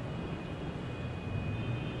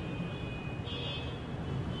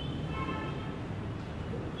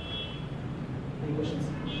 Any questions?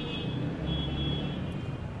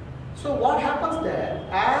 So what happens there,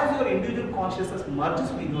 as your individual consciousness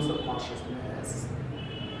merges with universal consciousness,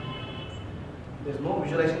 there is no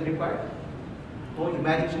visualization required, no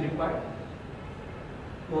imagination required,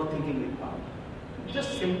 no thinking required.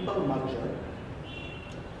 Just simple merger.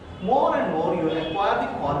 More and more you will acquire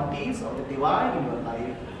the qualities of the divine in your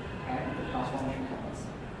life, and the transformation happens.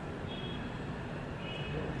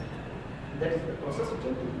 That is the process which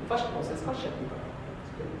will be first process called Shakti Bhava.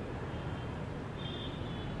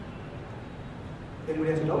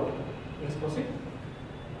 Anybody has a doubt? Let's proceed.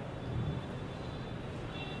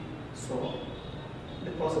 So,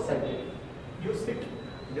 the process I did. You sit,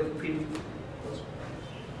 your feet close.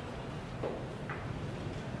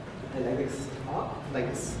 Like this, or like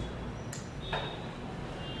this.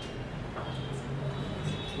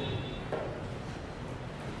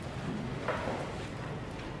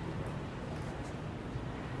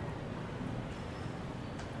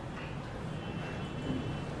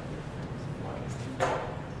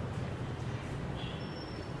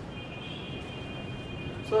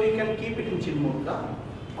 So you can keep it in Chin Mudra,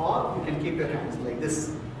 or you can keep your hands like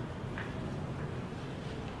this.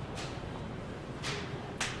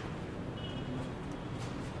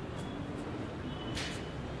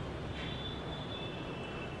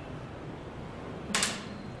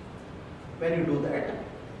 When you do that,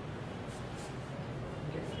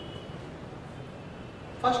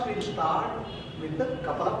 first we'll start with a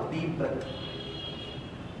couple of deep breaths.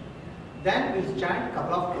 Then we'll chant a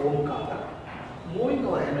couple of Omkara, moving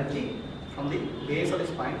our energy from the base of the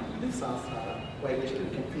spine to the Sahasrara vibration you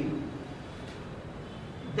can feel.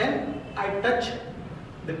 Then I touch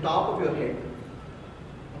the top of your head,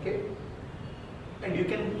 okay? And you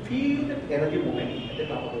can feel the energy movement at the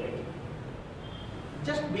top of your head.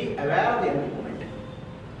 Just be aware of the energy movement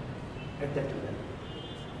at that level.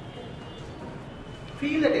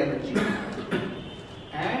 Feel that energy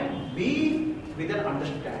and be with an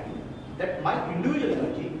understanding that my individual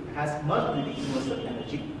energy has merged with the universal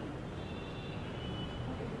energy.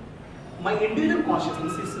 My individual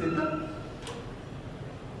consciousness is with the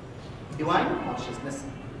divine consciousness.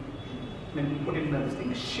 When we put it in this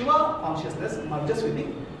thing, Shiva consciousness merges with the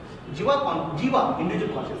Jiva,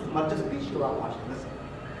 individual consciousness, merges with the Shiva consciousness.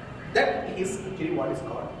 That is actually what is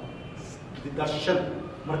called the darshan,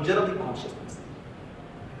 merger of the consciousness.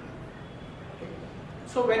 Okay.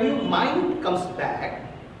 So when your mind comes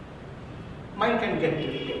back, mind can get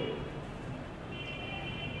drifted.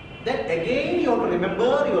 Then again you have to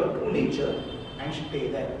remember your true nature and stay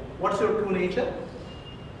there. What's your true nature?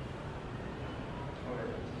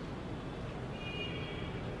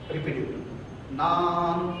 Repeat it.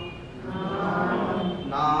 Nan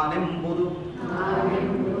Nanembudu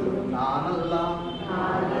Nanalla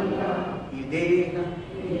Ideha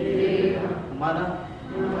Mana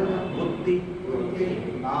Buddhi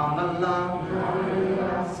Nanalla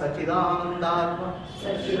Sachidanandatma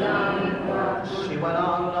Shivanangani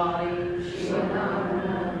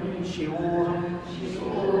Shivoham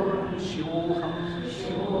Shivoham.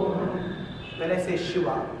 When I say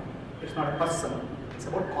Shiva, it's not a person, it's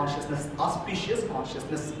about consciousness, auspicious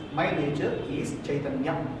consciousness. My nature is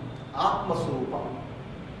Chaitanya, Atma Swarupa.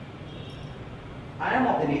 I am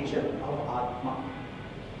of the nature of Atma,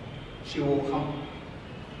 Shivoham.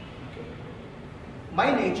 Okay.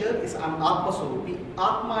 My nature is I am Atma Swarupi.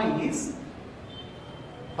 Atma is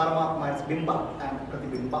Paramatma, is Bimba, I am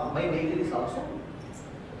Pratibimba. My nature is also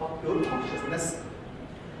of pure consciousness.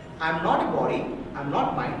 I am not a body, I am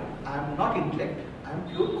not mind, I am not intellect, I am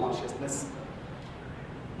pure consciousness.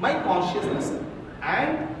 My consciousness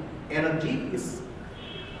and energy is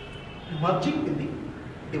merging in the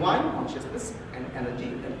divine consciousness and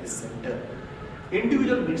energy at the center.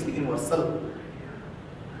 Individual means the universal.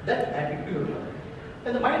 That attitude you have.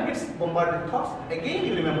 When the mind gets bombarded with thoughts, again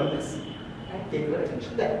you remember this and take your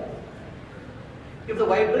attention there. If the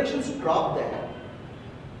vibrations drop there,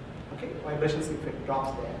 okay, vibrations if it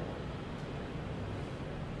drops there,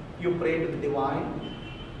 you pray to the divine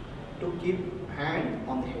to keep hand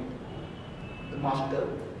on the head. The master,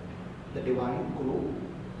 the divine guru,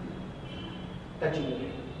 touching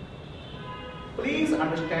away. Please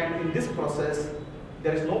understand, in this process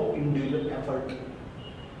there is no individual effort.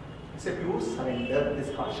 It's a pure surrender. This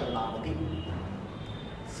is called Sharanagati.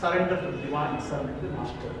 Surrender to the divine, surrender to the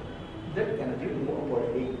master. That energy will move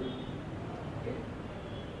upwardly. Okay.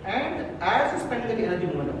 And as you spend that energy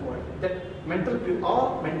movement upward, that mental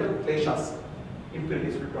or mental kleshas,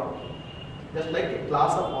 impurities will drop. Just like a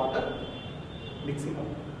glass of water mixing up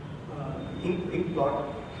ink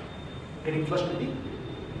blot getting flushed with the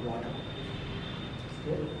water.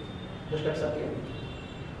 Okay. Just that's okay.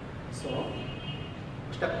 So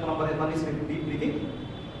step number 1 is deep breathing.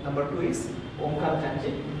 Number 2 is Omkara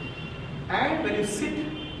chanting. And when you sit,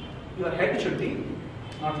 your head should be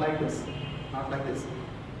not like this,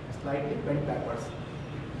 slightly bent backwards.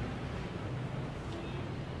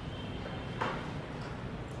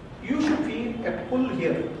 You should feel a pull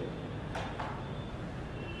here.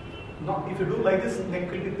 Not if you do like this,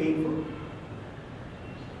 neck will be painful.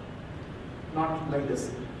 Not like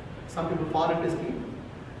this. Some people fall into sleep.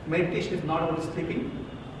 Meditation is not about sleeping.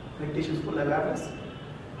 Meditation is full awareness.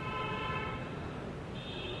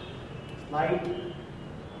 Slight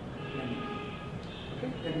bending.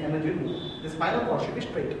 Okay, then energy will move. The spinal cord should be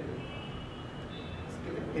straight.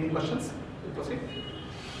 Any questions? We'll proceed.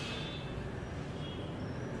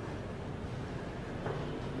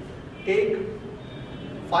 Take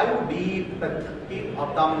 5 deep breaths, deep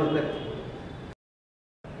abdominal breath.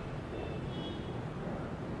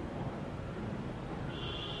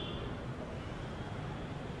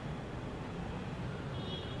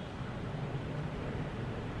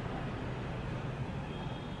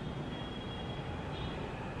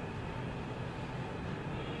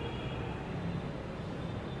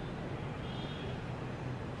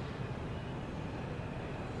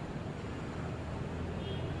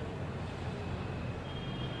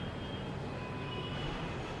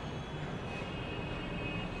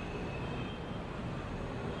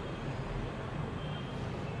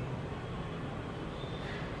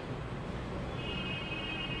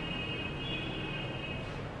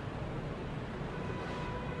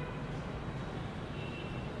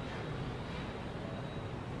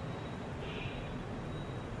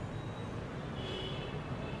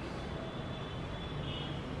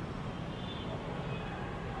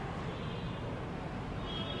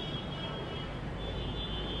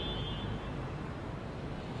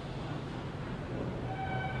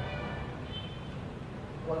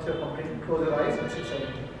 Once you are completed, close your eyes and sit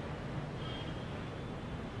silently.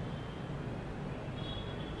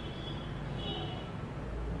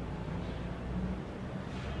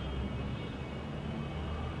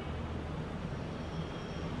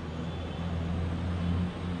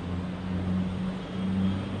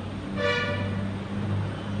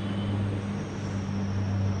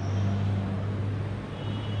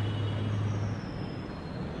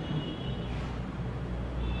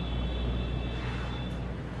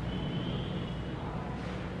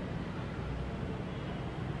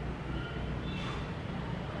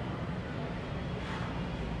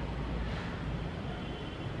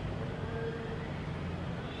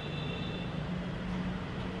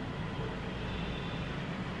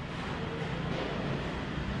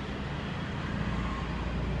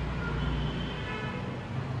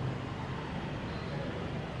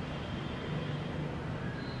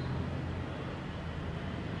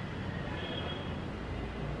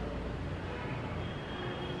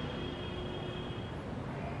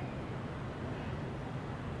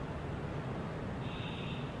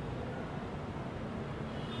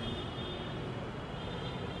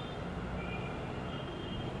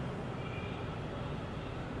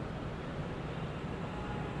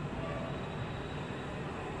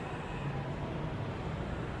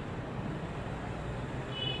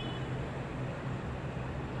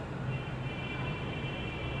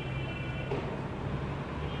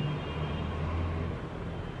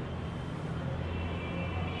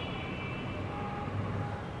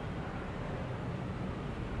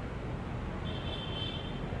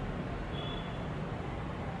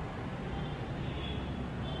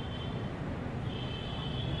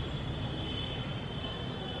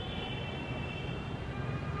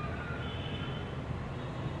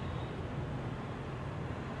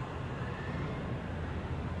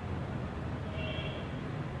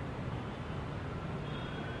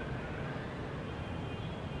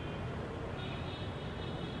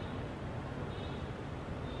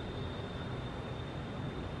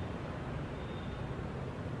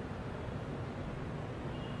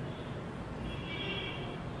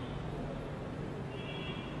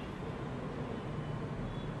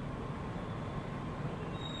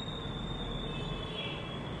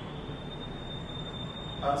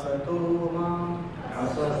 Asato ma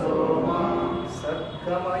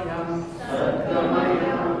Satgamaya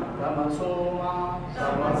Tamaso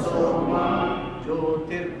ma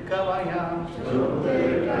Jyotirgamaya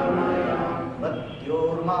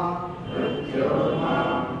Mrityorma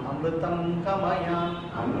Amritam Gamaya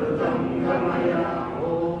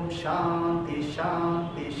Om Shanti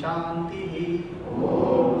Shanti Shanti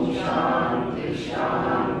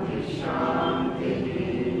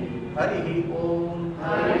Hari Om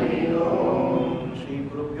Shri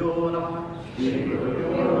Gurubhyo Namah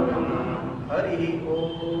Hari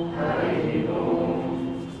Om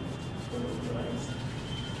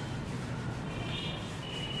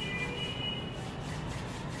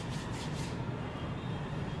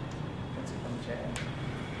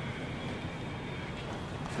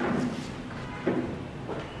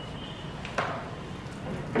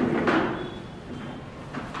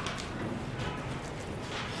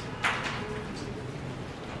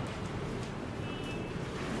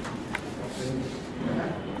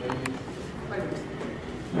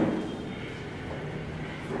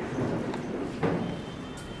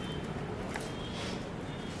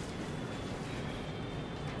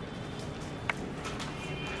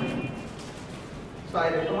So I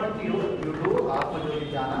recommend you do Atmajyothi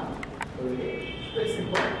Dhyana. Very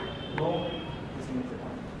simple. No listening at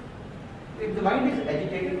all. If the mind is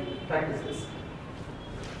agitated, practice this.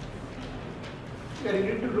 You are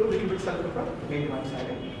need to do little bit self-control, make the mind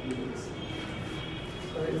silent. You do this.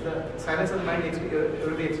 So is the silence of the mind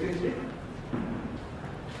already experienced it? So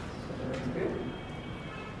that's good.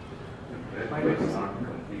 Breath was not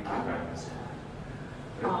completely practiced.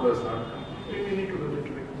 Breath was not complete. We need to do a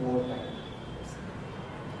little bit more time.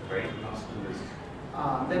 Right nostril is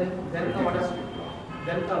Then what else?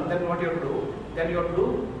 Then what you have to do? Then you have to do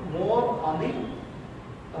more on the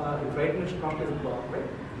right nostril is blocked, right?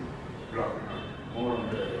 blocked, more on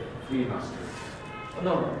the free nostril.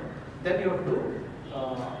 No. Then you have to do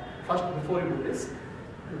first before you do this,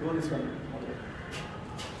 you do this one.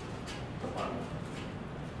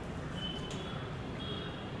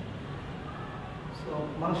 So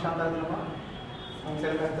man Shantagrama,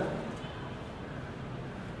 Anselmata.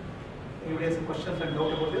 Anybody has some questions and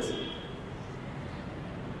doubt about this?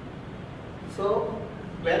 So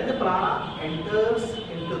when the prana enters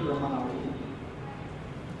into Brahmanadi,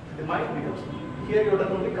 the mind becomes, here you have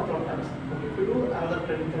done only a couple of times. But if you do another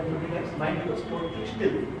 20 times, mind becomes totally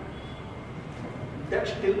still. That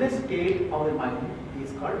stillness state of the mind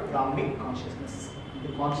is called Brahmic consciousness. The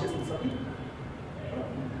consciousness of the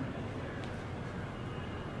Brahman.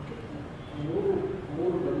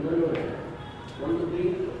 ಮೂರು ಬಂಧನೂ ಇದೆ. ಒಂದು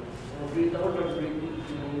breathe out of breathe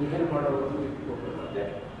inhale ಮಾಡೋದು ಬಿಟ್ಟು ಮತ್ತೆ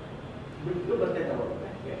ಬಿಟ್ಟು ಮತ್ತೆ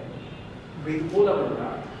ತಗೊಳ್ಳುತ್ತೆ. ಮೂಲ ಬಂಧ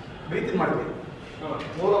ಬ್ರೀತ್ ಇನ್ ಮಾಡ್ತೀವಿ.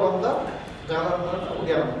 ಮೂಲ ಬಂಧ, ಜಾಲಬಂಧ,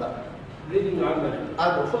 ಉದ್ಯಾನ ಬಂಧ. ಬ್ರೀದಿಂಗ್ ಆದ್ಮೇಲೆ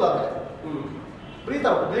ಅದು ಫುಲ್ ಆದ್ರೆ ಬ್ರೀತ್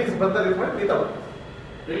ಔಟ್, ಬ್ರೀತ್ ಬಂಧ ರಿಲೀಸ್ ಮಾಡಿ ಬ್ರೀತ್ ಔಟ್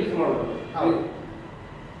ರಿಲೀಸ್ ಮಾಡೋದು. ಹೌದು.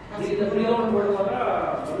 ಬ್ರೀತ್ ಔಟ್ ಮಾಡುವಾಗ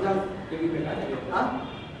ಬಂಧ ತೆಗಿಬೇಕಾದ್ರೆ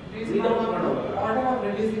ರಿಲೀಸ್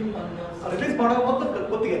ಮಾಡೋ ಮೊದಲು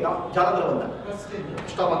ಕುತ್ತಿಗೆ ಜಾಲದಲ್ಲಿ ಬಂದ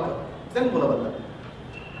ಸ್ಟಮಕ್, ದೆನ್ ಮೂಲ ಬಂದ.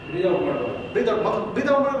 ಬ್ರೀತ್ ಔಟ್ ಮಾಡುವಾಗ ಬ್ರೀತ್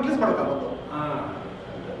ಔಟ್ ಮಾಡಿ ರಿಲೀಸ್ ಮಾಡೋಕ್ಕಾಗುತ್ತೆ.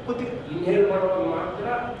 ಕುತ್ತಿಗೆ ಇನ್ಹೇಲ್ ಮಾಡುವಾಗ ಮಾತ್ರ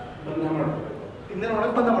ಬಂಧ ಮಾಡಬೇಕು. ಇನ್ನೇನು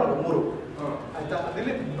ಮಾಡೋಕೆ ಬಂದ ಮಾಡಬೇಕು ಮೂರು. ಆಯ್ತಾ?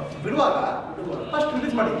 ರಿಲೀಸ್ ಬಿಡುವಾಗ ಫಸ್ಟ್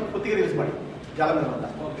ರಿಲೀಸ್ ಮಾಡಿ, ಕುತ್ತಿಗೆ ರಿಲೀಸ್ ಮಾಡಿ, ಜಾಲದಲ್ಲಿ ಬಂದ,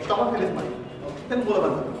 ಸ್ಟಮಕ್ ರಿಲೀಸ್ ಮಾಡಿ, ದೆನ್ ಮೂಲ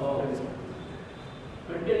ಬಂದ ರಿಲೀಸ್ ಮಾಡಿ.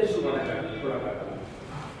 ಕಂಟಿನ್ಯೂಸ್ ಕೊಡೋಕ್ಕಾಗಲ್ಲ.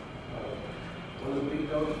 ಒಂದು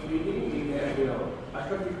ಬ್ರೀತ್ ಔಟ್ ಬ್ರೀದಿಂಗ್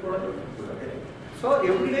ಅಷ್ಟೊಂದು ಇಟ್ಕೊಳ್ಳೋದು. So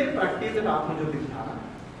every day practice in Atmajyothi Dhyana.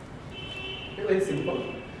 It's very simple,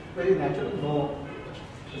 very natural, no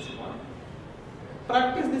one.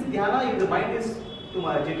 Practice this dhyana if the mind is too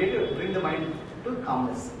much agitated, bring the mind to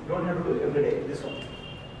calmness. You don't have to do it every day, this one.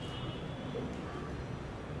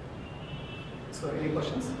 So any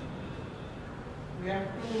questions? We have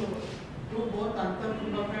to do both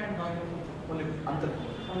Antarmukha and Bhagavata. Only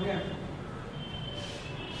Antarmukha. Okay.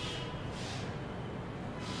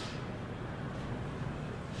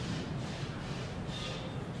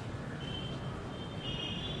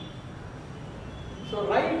 So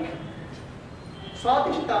right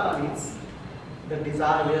Swadhisthana means the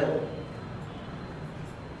desire.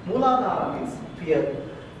 Mooladhara means fear.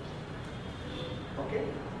 Okay?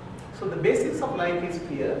 So the basics of life is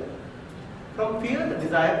fear. From fear the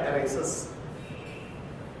desire arises.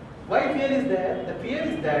 Why fear is there? The fear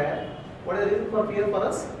is there. What is the reason for fear for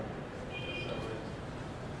us?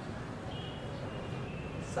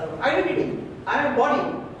 So identity. I am body.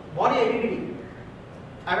 Body identity.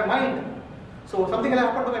 I am mind. So something will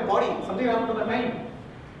happen to my body, something will happen to my mind.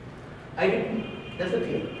 Identity. That's the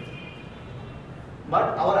fear.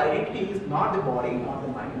 But our identity is not the body, not the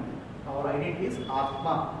mind. Our identity is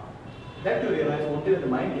Atma. That you realize only when the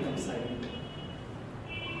mind becomes silent.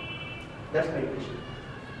 That's meditation.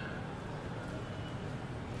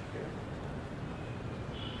 Okay.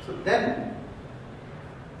 So then,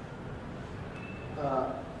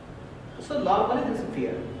 so normally there is a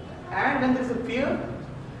fear, and when there is a fear,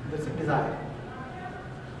 there is a desire.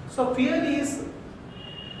 So fear is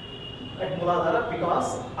at Muladhara because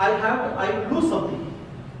I lose something.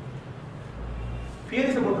 Fear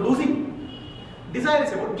is about losing. Desire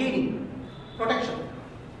is about gaining, protection.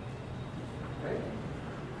 Right?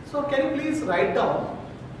 So can you please write down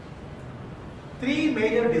 3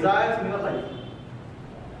 major desires in your life?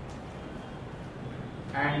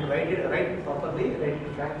 And write it properly, write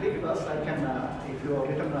it frankly, because I can, if you have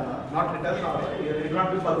written, not written, or it will not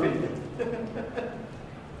be fulfilled.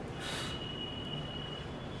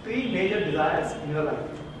 3 major desires in your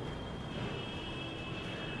life.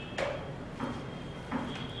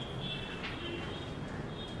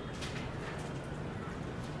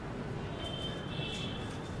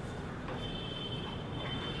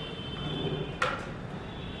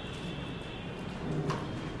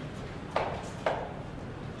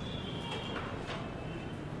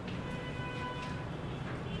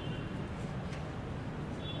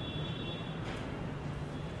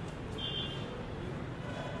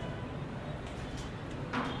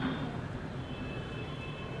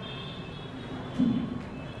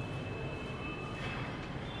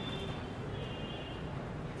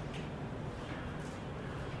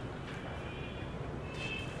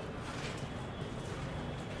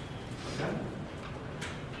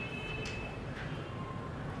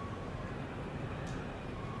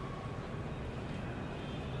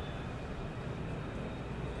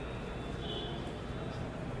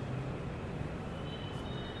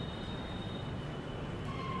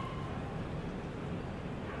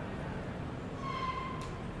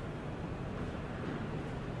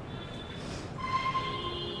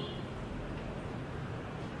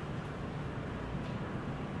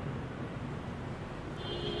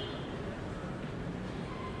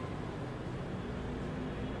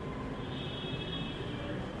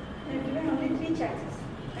 You're given only 3 chances.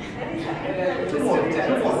 Two more.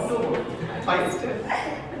 5.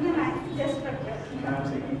 No, just for clarity. I am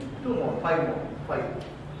saying 2 more, 5 more, 5.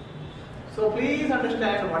 So please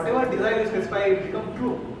understand, whatever desire you specify will become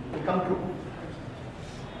true. Become true.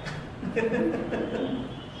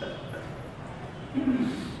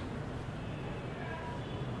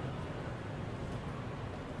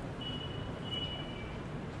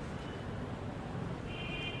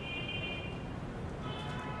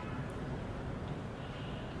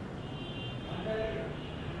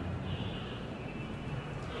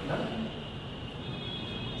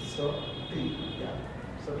 So 3, yeah.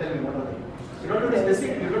 So tell me what are they? You don't do the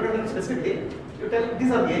specific. You don't do the specific. You tell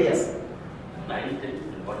these are the areas. Ninth is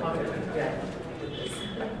important. Yeah.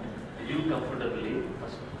 Live comfortably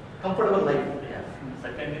first. Comfortable life. Yeah.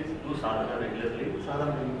 Second is do sadhana regularly.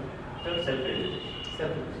 Sadhana. Third self-realization.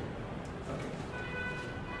 Self-realization. Okay.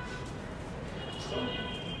 So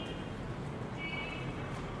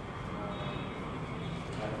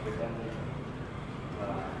Have become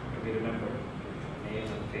to be remembered. Name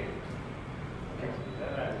and fame. okay.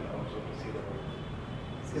 Then I will also see the word.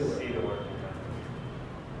 See the word. See the word.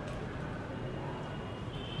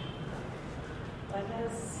 One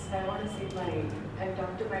is, I want to see I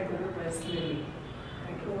talk to my guru personally,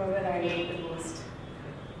 like whoever I like the most.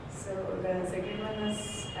 So the second one is,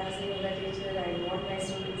 as a yoga teacher, I want my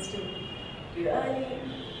students to really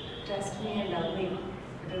trust me and love me.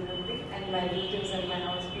 It is one thing. And my relatives and my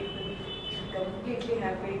house people should completely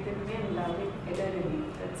have faith in me and love me eternally.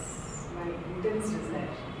 That's my intense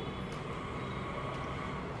desire.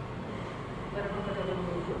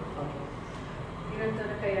 Okay. ಇವತ್ತು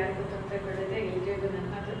ತನಕ ಯಾರಿಗೂ ತೊಂದರೆ ಕೊಡದೆ ಎಲ್ರಿಗೂ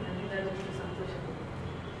ನನ್ನಿಂದ ಸಂತೋಷ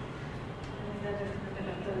ನನ್ನಿಂದ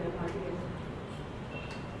ಕರ್ತವ್ಯ ಮಾಡಿ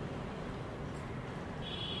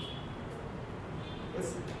Yes.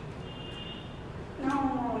 Now,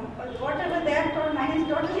 whatever they have told, mine is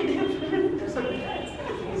totally different. It's okay.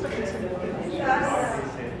 It's okay. It's okay. Yes.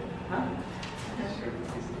 Huh?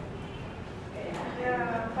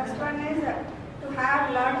 First one is to have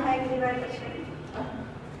Lord High Darshan.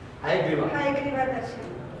 I agree. High Darshan.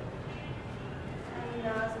 And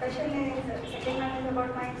especially, the second one is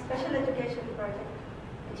about my special education project,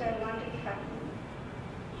 which I wanted to happen.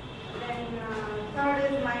 Then third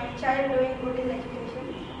is my child doing good in education.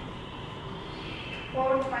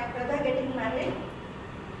 Fourth, my brother getting married.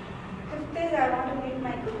 Fifth is I want to meet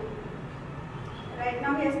my guru. Right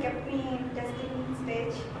now he has kept me in testing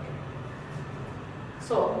stage.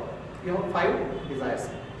 So, you have 5 desires.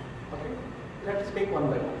 Okay, let's take one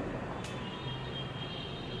by one.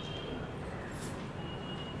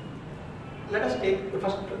 Let us take the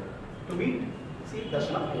first to meet. See,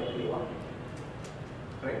 Darshana Hayagriva.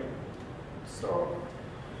 Right? So,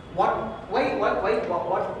 why,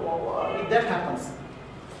 if that happens,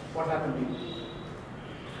 what happened to you?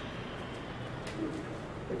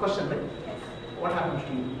 The question, right? Yes. What happens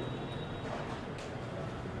to you?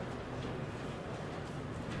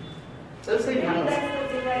 Let's say it happens.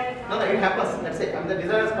 That's the desire. No, it happens. Let's say the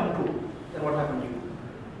desire has come true. Then what happened to you?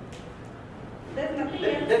 There's nothing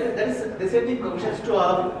else. That is the same thing questions to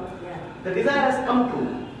all of you. Yeah. The desire has come true.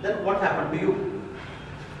 Then what happened to you?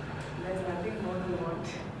 There's nothing more to want.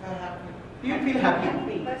 You feel happy.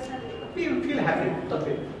 Personally. You feel happy with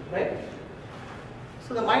it, right?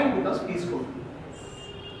 So the mind becomes peaceful.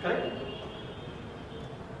 Correct?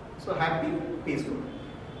 So happy, peaceful.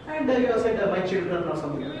 And you have said my children or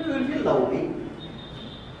something, you will feel lovely.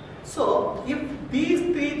 So if these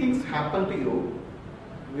 3 things happen to you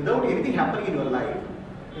without anything happening in your life,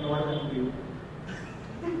 then what will happen to you?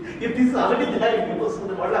 If this is already there in you, so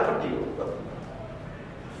then what will happen to you?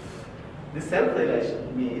 The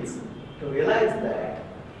self-realization means to realize that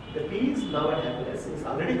the peace, love and happiness is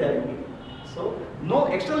already there in me. So no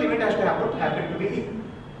external event has to happen to me.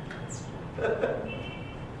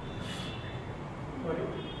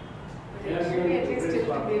 Usually, at least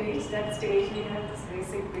till we reach that stage, we have this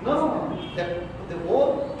basic thing. No. The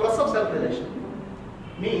whole process of self-realization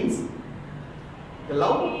means the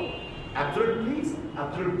love, absolute peace,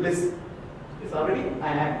 absolute bliss is already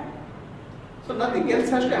I am. So nothing else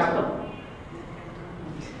has to happen.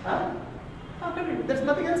 Huh? There's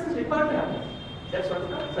nothing else is required to happen. That's what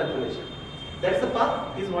is called self-realization. That's the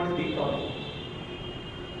path, is what is being taught.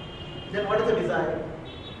 Then what is the desire?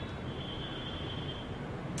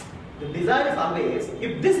 The desire is always,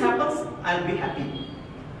 if this happens, I'll be happy.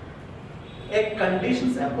 A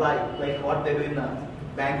conditions apply, like what they do in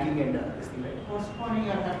banking and this thing, right? Postponing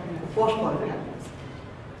your happiness. Postpone the happiness.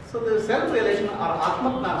 So the self-realization or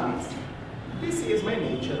Atmajnana means, this is my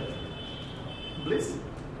nature. Bliss,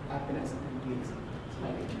 happiness and peace is my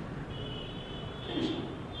nature. Finished.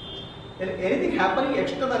 Then anything happening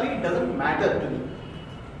externally doesn't matter to me.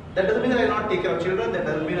 That doesn't mean that I will not take care of children, that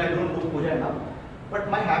doesn't mean I don't do puja and all. But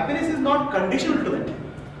my happiness is not conditional to that.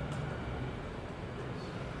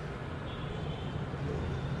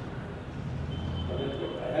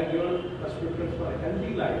 I have given first preference for a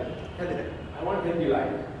healthy life. Healthy life. I want healthy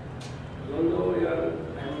life. Even though I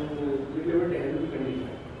am living in a healthy condition.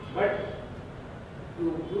 But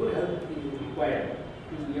pure health is required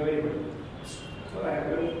to everybody. So I have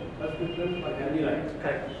given first preference for healthy life.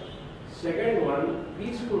 Correct. Second one,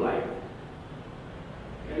 peaceful life.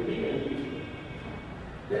 Healthy and peaceful.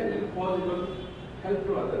 Then if possible, help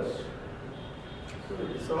to others.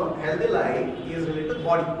 So healthy life is related to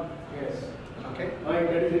body. Yes. Okay. Mind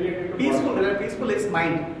that is related to Peaceful, body. peaceful is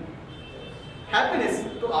mind. Happiness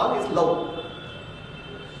to all is love.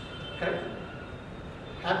 Correct?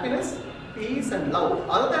 Happiness, peace and love.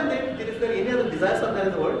 Other than that, is there any other desires are there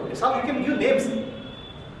in the world? It's all you can give names.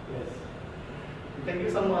 Yes. You can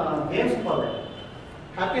give some names for that.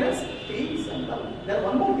 Happiness, peace and love. Then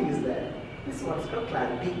one more thing is there. This is what's called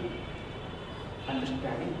clarity,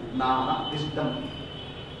 understanding, Nana, wisdom.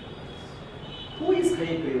 Who is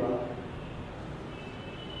Hayagriva?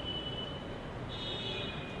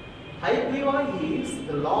 Hayagriva is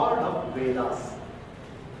the Lord of Vedas.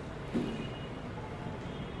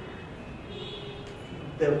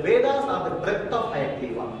 The Vedas are the breath of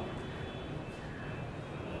Hayagriva.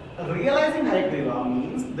 Realizing Hayagriva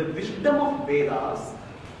means the wisdom of Vedas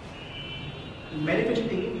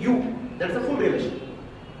manifesting in you. That's the full realization.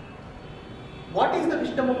 What is the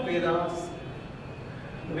wisdom of Vedas?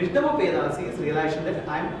 The wisdom of Vedas is realization that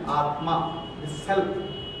I am Atma, the self. Okay.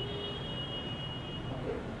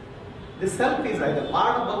 The self is either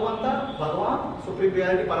part of Bhagavanta, Bhagavan, Supreme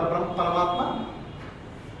Reality, Paramatma,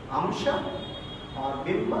 Amsha, or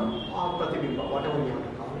Bimba, or Pratibimba, whatever you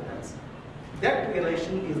want to call it as. That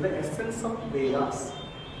realization is the essence of Vedas.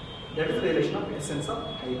 That is the realization of essence of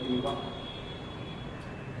Hayagriva.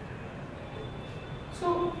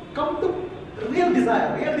 So, come to real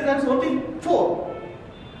desire. Real desire is only 4.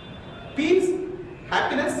 Peace,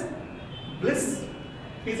 happiness, bliss,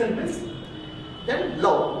 peace and bliss. Then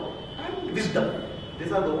love and wisdom.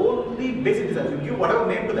 These are the only basic desires. You give whatever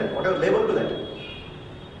name to that, whatever label to that.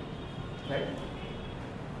 Right?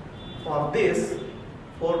 For this,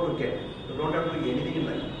 4 to get. You don't have to do anything in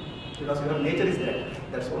life. Because your nature is there.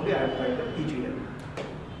 That's only I am trying to teach you here.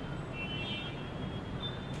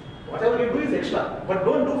 Whatever you do is extra, but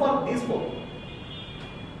don't do for these 4.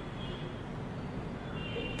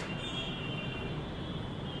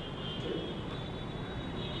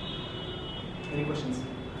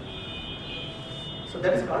 So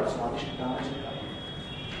that is called Swadhisthana Chakra.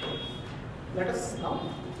 Let us now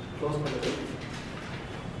close for the day.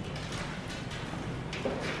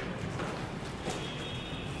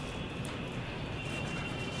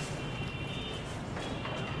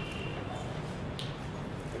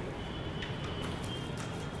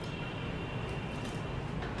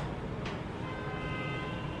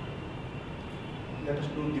 Let us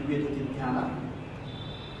do Atmajyothi Dhyana.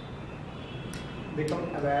 Become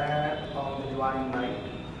aware of the divine light.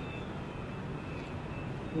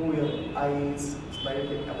 Move your eyes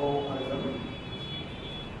slightly above horizon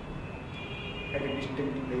at a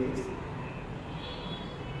distinct place.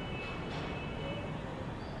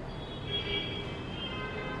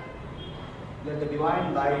 Let the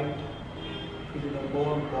divine light fill your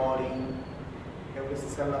whole body, every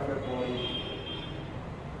cell of your body.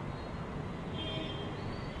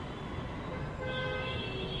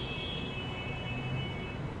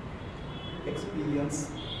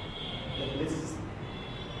 Experience the bliss,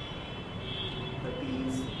 the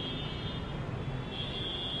peace.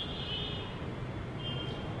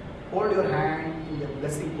 Hold your hand in the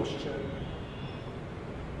blessing posture.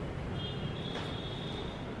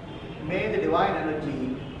 May the divine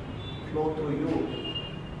energy flow through you,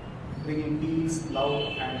 bringing peace, love,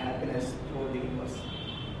 and happiness through the universe.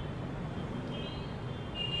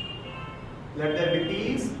 Let there be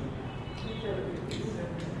peace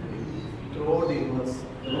throughout the universe.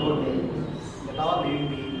 Let all living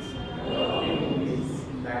beings,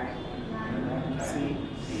 land, sea,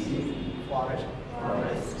 forest,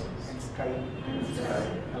 and sky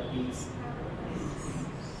have peace.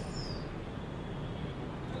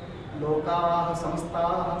 Lokaah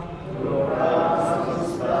samstaah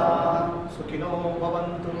Sukhino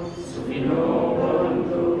bhavantu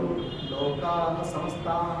Lokaah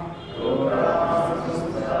samstaah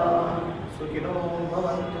Sukhino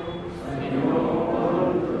bhavantu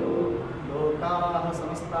Lokaah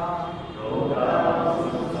samstaah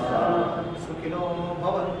Sukhino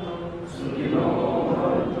bhavantu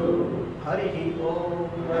Harihi Om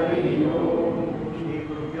Shri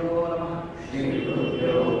Gurubhyo Namah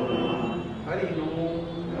Hari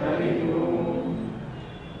Om.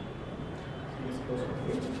 Please close your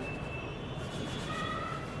feet.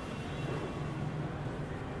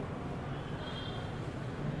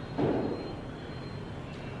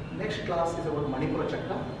 Next class is about Manipura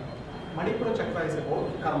Chakra. Manipura Chakra is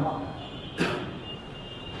about karma.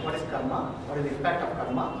 What is karma? What is the impact of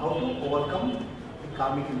karma? How to overcome the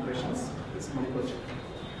karmic impressions is Manipura Chakra.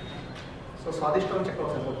 So Swadhisthana Chakra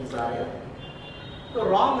was about desire. The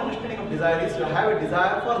wrong understanding of desire is you have a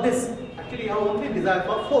desire for this. Actually, you have only desire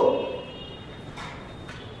for 4.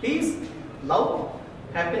 Peace, love,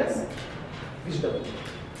 happiness, wisdom.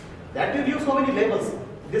 That will give so many labels.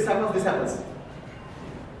 This happens, this happens.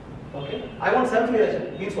 Okay? I want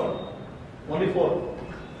self-realization. Means what? Only 4.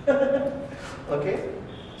 Okay?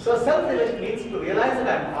 So self-realization means to realize that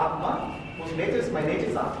I am Atma, whose nature is, my nature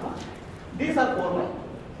is Atma. These are 4 my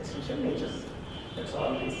essential natures. That's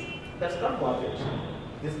all it is. That's not bondage.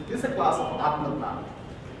 This is a class of Atma.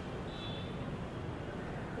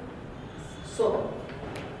 So,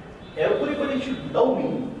 everybody should love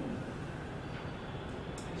me.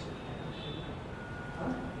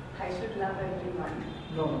 Huh? I should love everyone.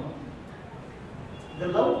 No. The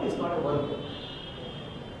love is not a verb.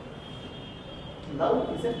 Love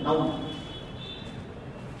is a noun.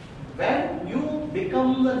 When you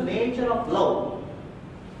become the nature of love,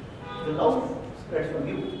 the love spreads from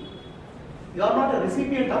you. You are not a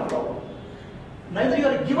recipient of love. Neither you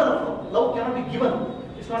are a giver of love. Love cannot be given.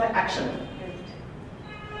 It's not an action.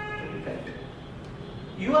 Right.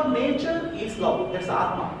 Your nature is love. That's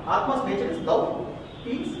Atma. Atma's nature is love,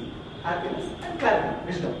 peace, happiness, and clarity,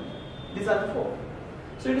 wisdom. These are the 4.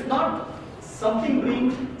 So it is not somebody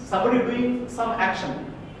doing some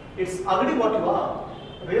action. It's already what you are.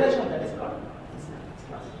 Realization that is called.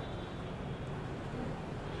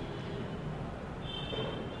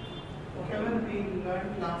 Whatever we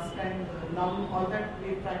learned last time, now all that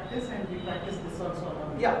we practice and we practice this also.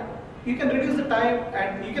 Yeah, you can reduce the time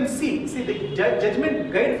and you can see the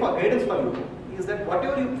judgment guidance for you is that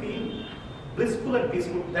whatever you feel blissful and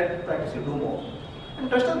peaceful, that practice you do more. And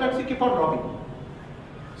rest of the practice you keep on dropping.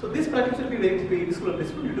 So this practice will be very peaceful and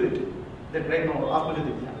blissful, you do it. That right now,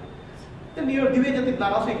 Atmajyothi Dhyana. Then your Atmajyothi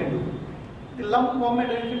Dhyana also you can do. The lump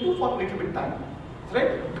moment you can do for a little bit time.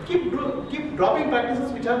 Right? Keep dropping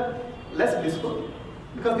practices which are less blissful,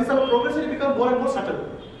 because these are progressively become more and more subtle.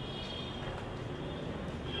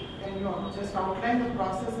 And you just outline the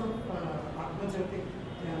process of Atmajyothi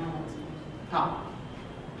Dhyana also. Huh.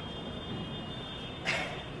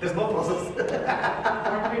 There's no process.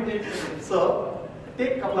 What we did today. So,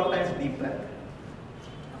 Take a couple of times deep breath.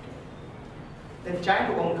 Okay. Then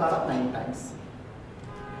chant Omkara 9 times.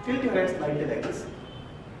 Tilt your head slightly like this.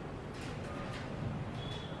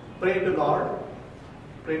 Pray to God,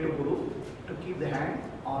 pray to Guru to keep the hand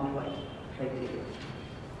on your head area.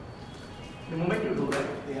 The moment you do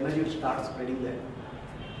that, the energy will start spreading there.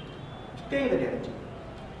 Stay in that energy.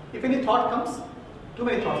 If any thought comes, too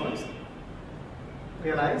many thoughts comes,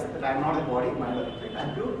 realize that I am not the body, mind or intellect, I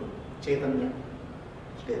am pure Chaitanya.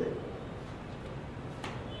 Stay there.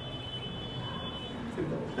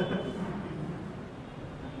 Simple.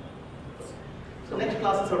 So next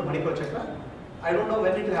class is about Manipura Chakra. I don't know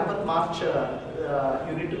when it will happen. March,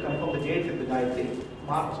 you need to confirm the dates with the Gayatri.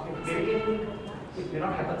 March, it may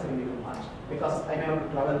not happen second week of March because I may have to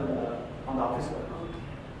travel on the office work.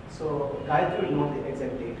 So Gayatri will know the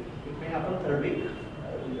exact date. It may happen third week.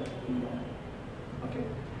 Okay.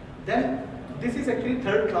 Then this is actually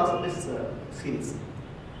third class of this series.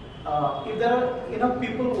 If there are enough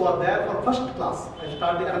people who are there for first class, I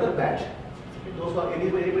start another batch. Those who are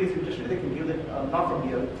anybody is interested, they can give the not from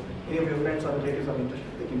here. Any of your friends or relatives are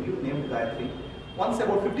interested, they can give name to Gayatri. Once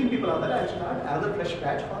about 15 people are there, I will start another fresh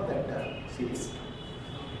batch for that series.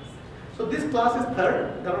 So this class is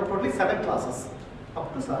third. There are totally 7 classes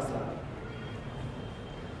up to Sahasrara.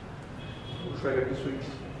 Should I get the sweets?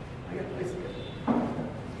 Yeah, please.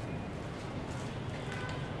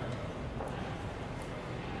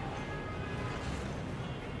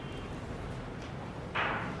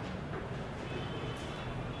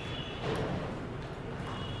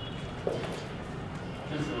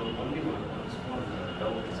 Just only one small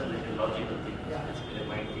doubt. It's a little logical thing. Yeah. It's a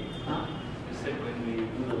mind thing. You said when we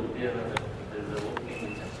do the Uddiyana, there's an opening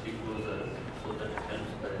which has to be closer so that it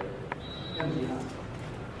helps the.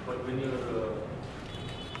 But when you're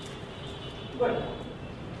Good.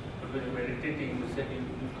 but when you're meditating, you said you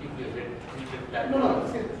keep your head back. No.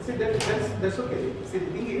 See that's okay. See, the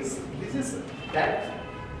thing is, this is that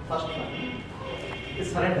first one.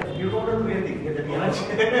 It's surrender. You don't have to do anything. Get the energy.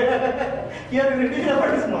 Here, the religion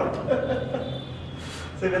effort is not.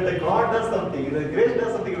 So when the God does something, the grace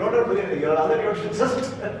does something, you don't have to do anything. You're other, you should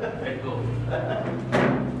just Let go.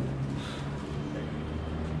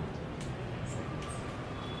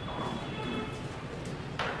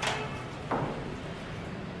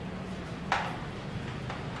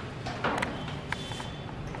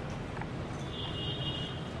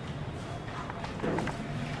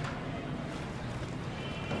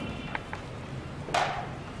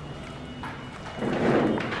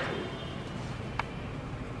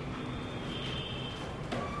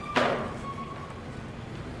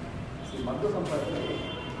 Madhya Sampradaya,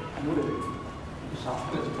 Mudade,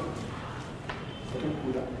 Shastra, second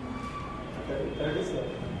Puja. Third is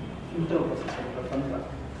internal process, Tantra.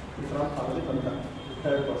 These are all part of the Tantra.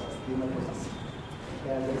 Third process, the inner process.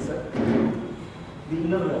 And there is the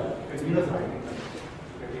inner side.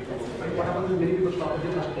 What happens is many people stop at the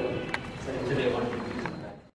first level.